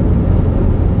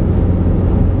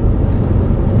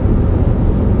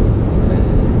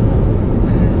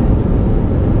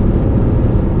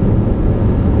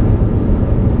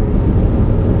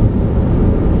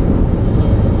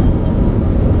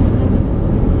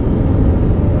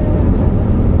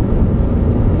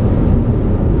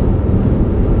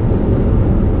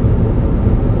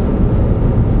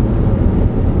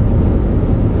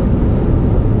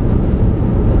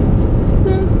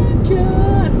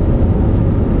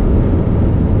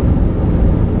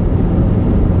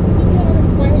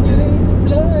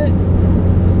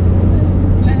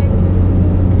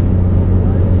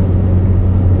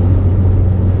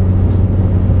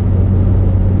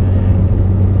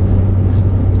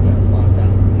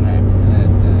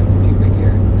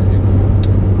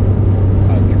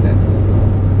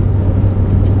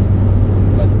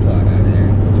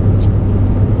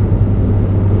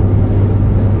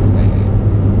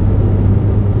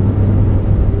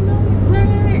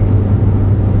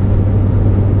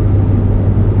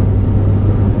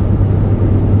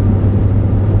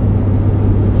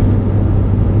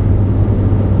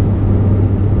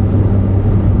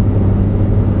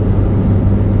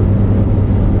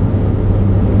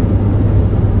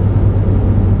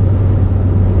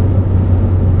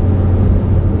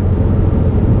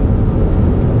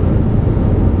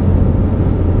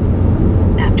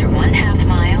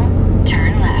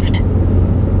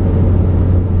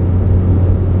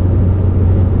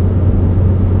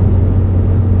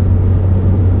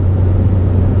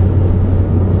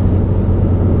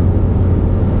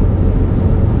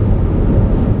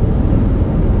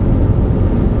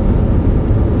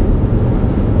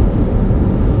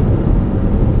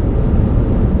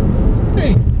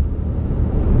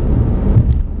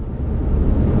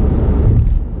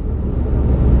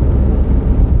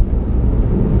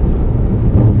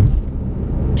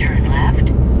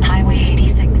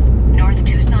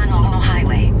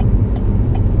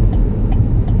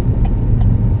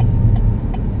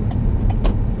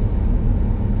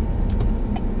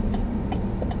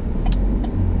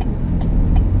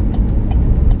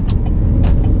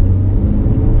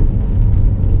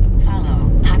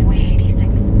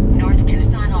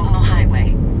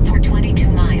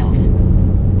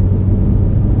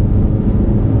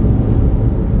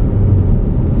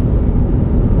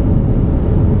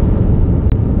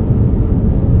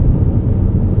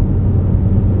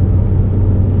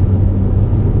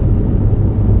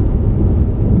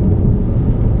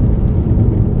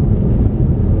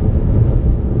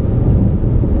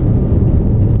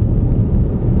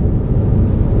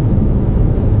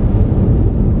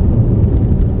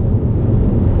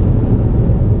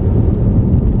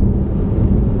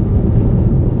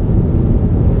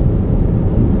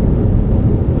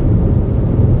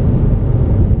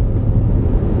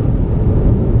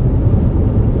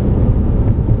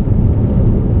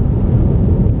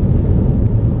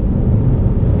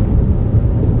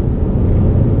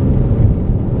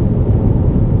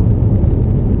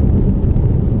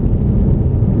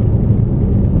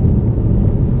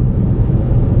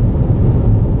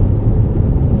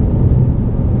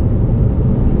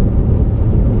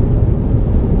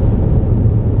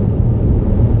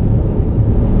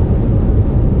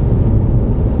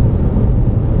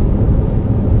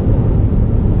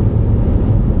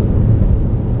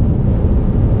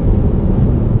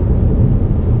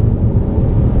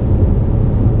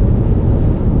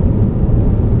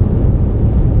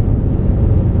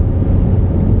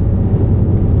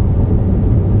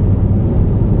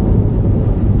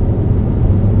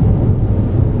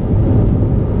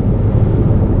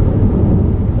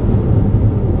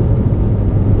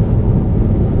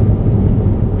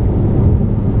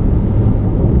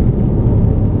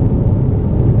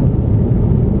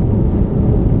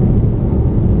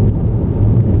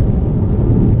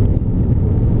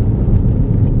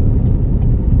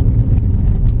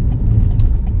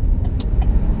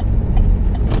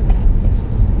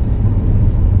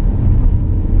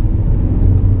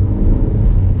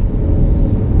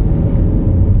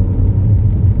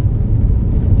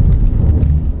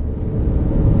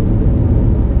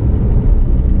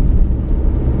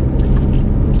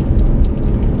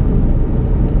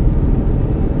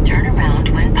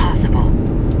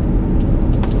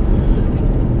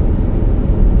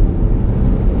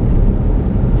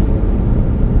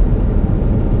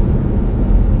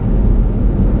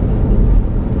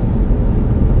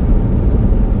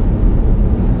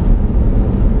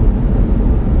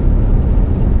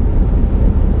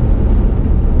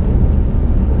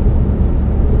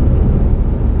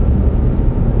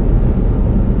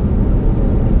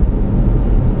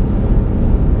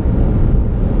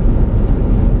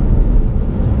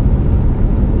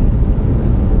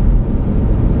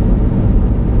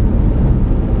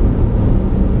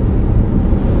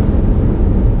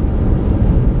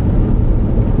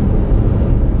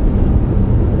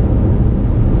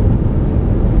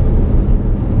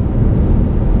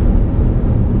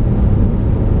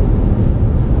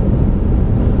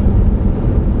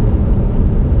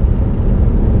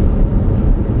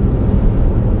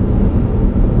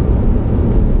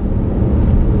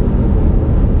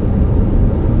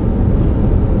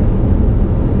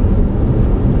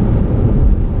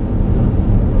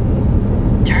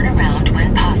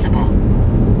 possible.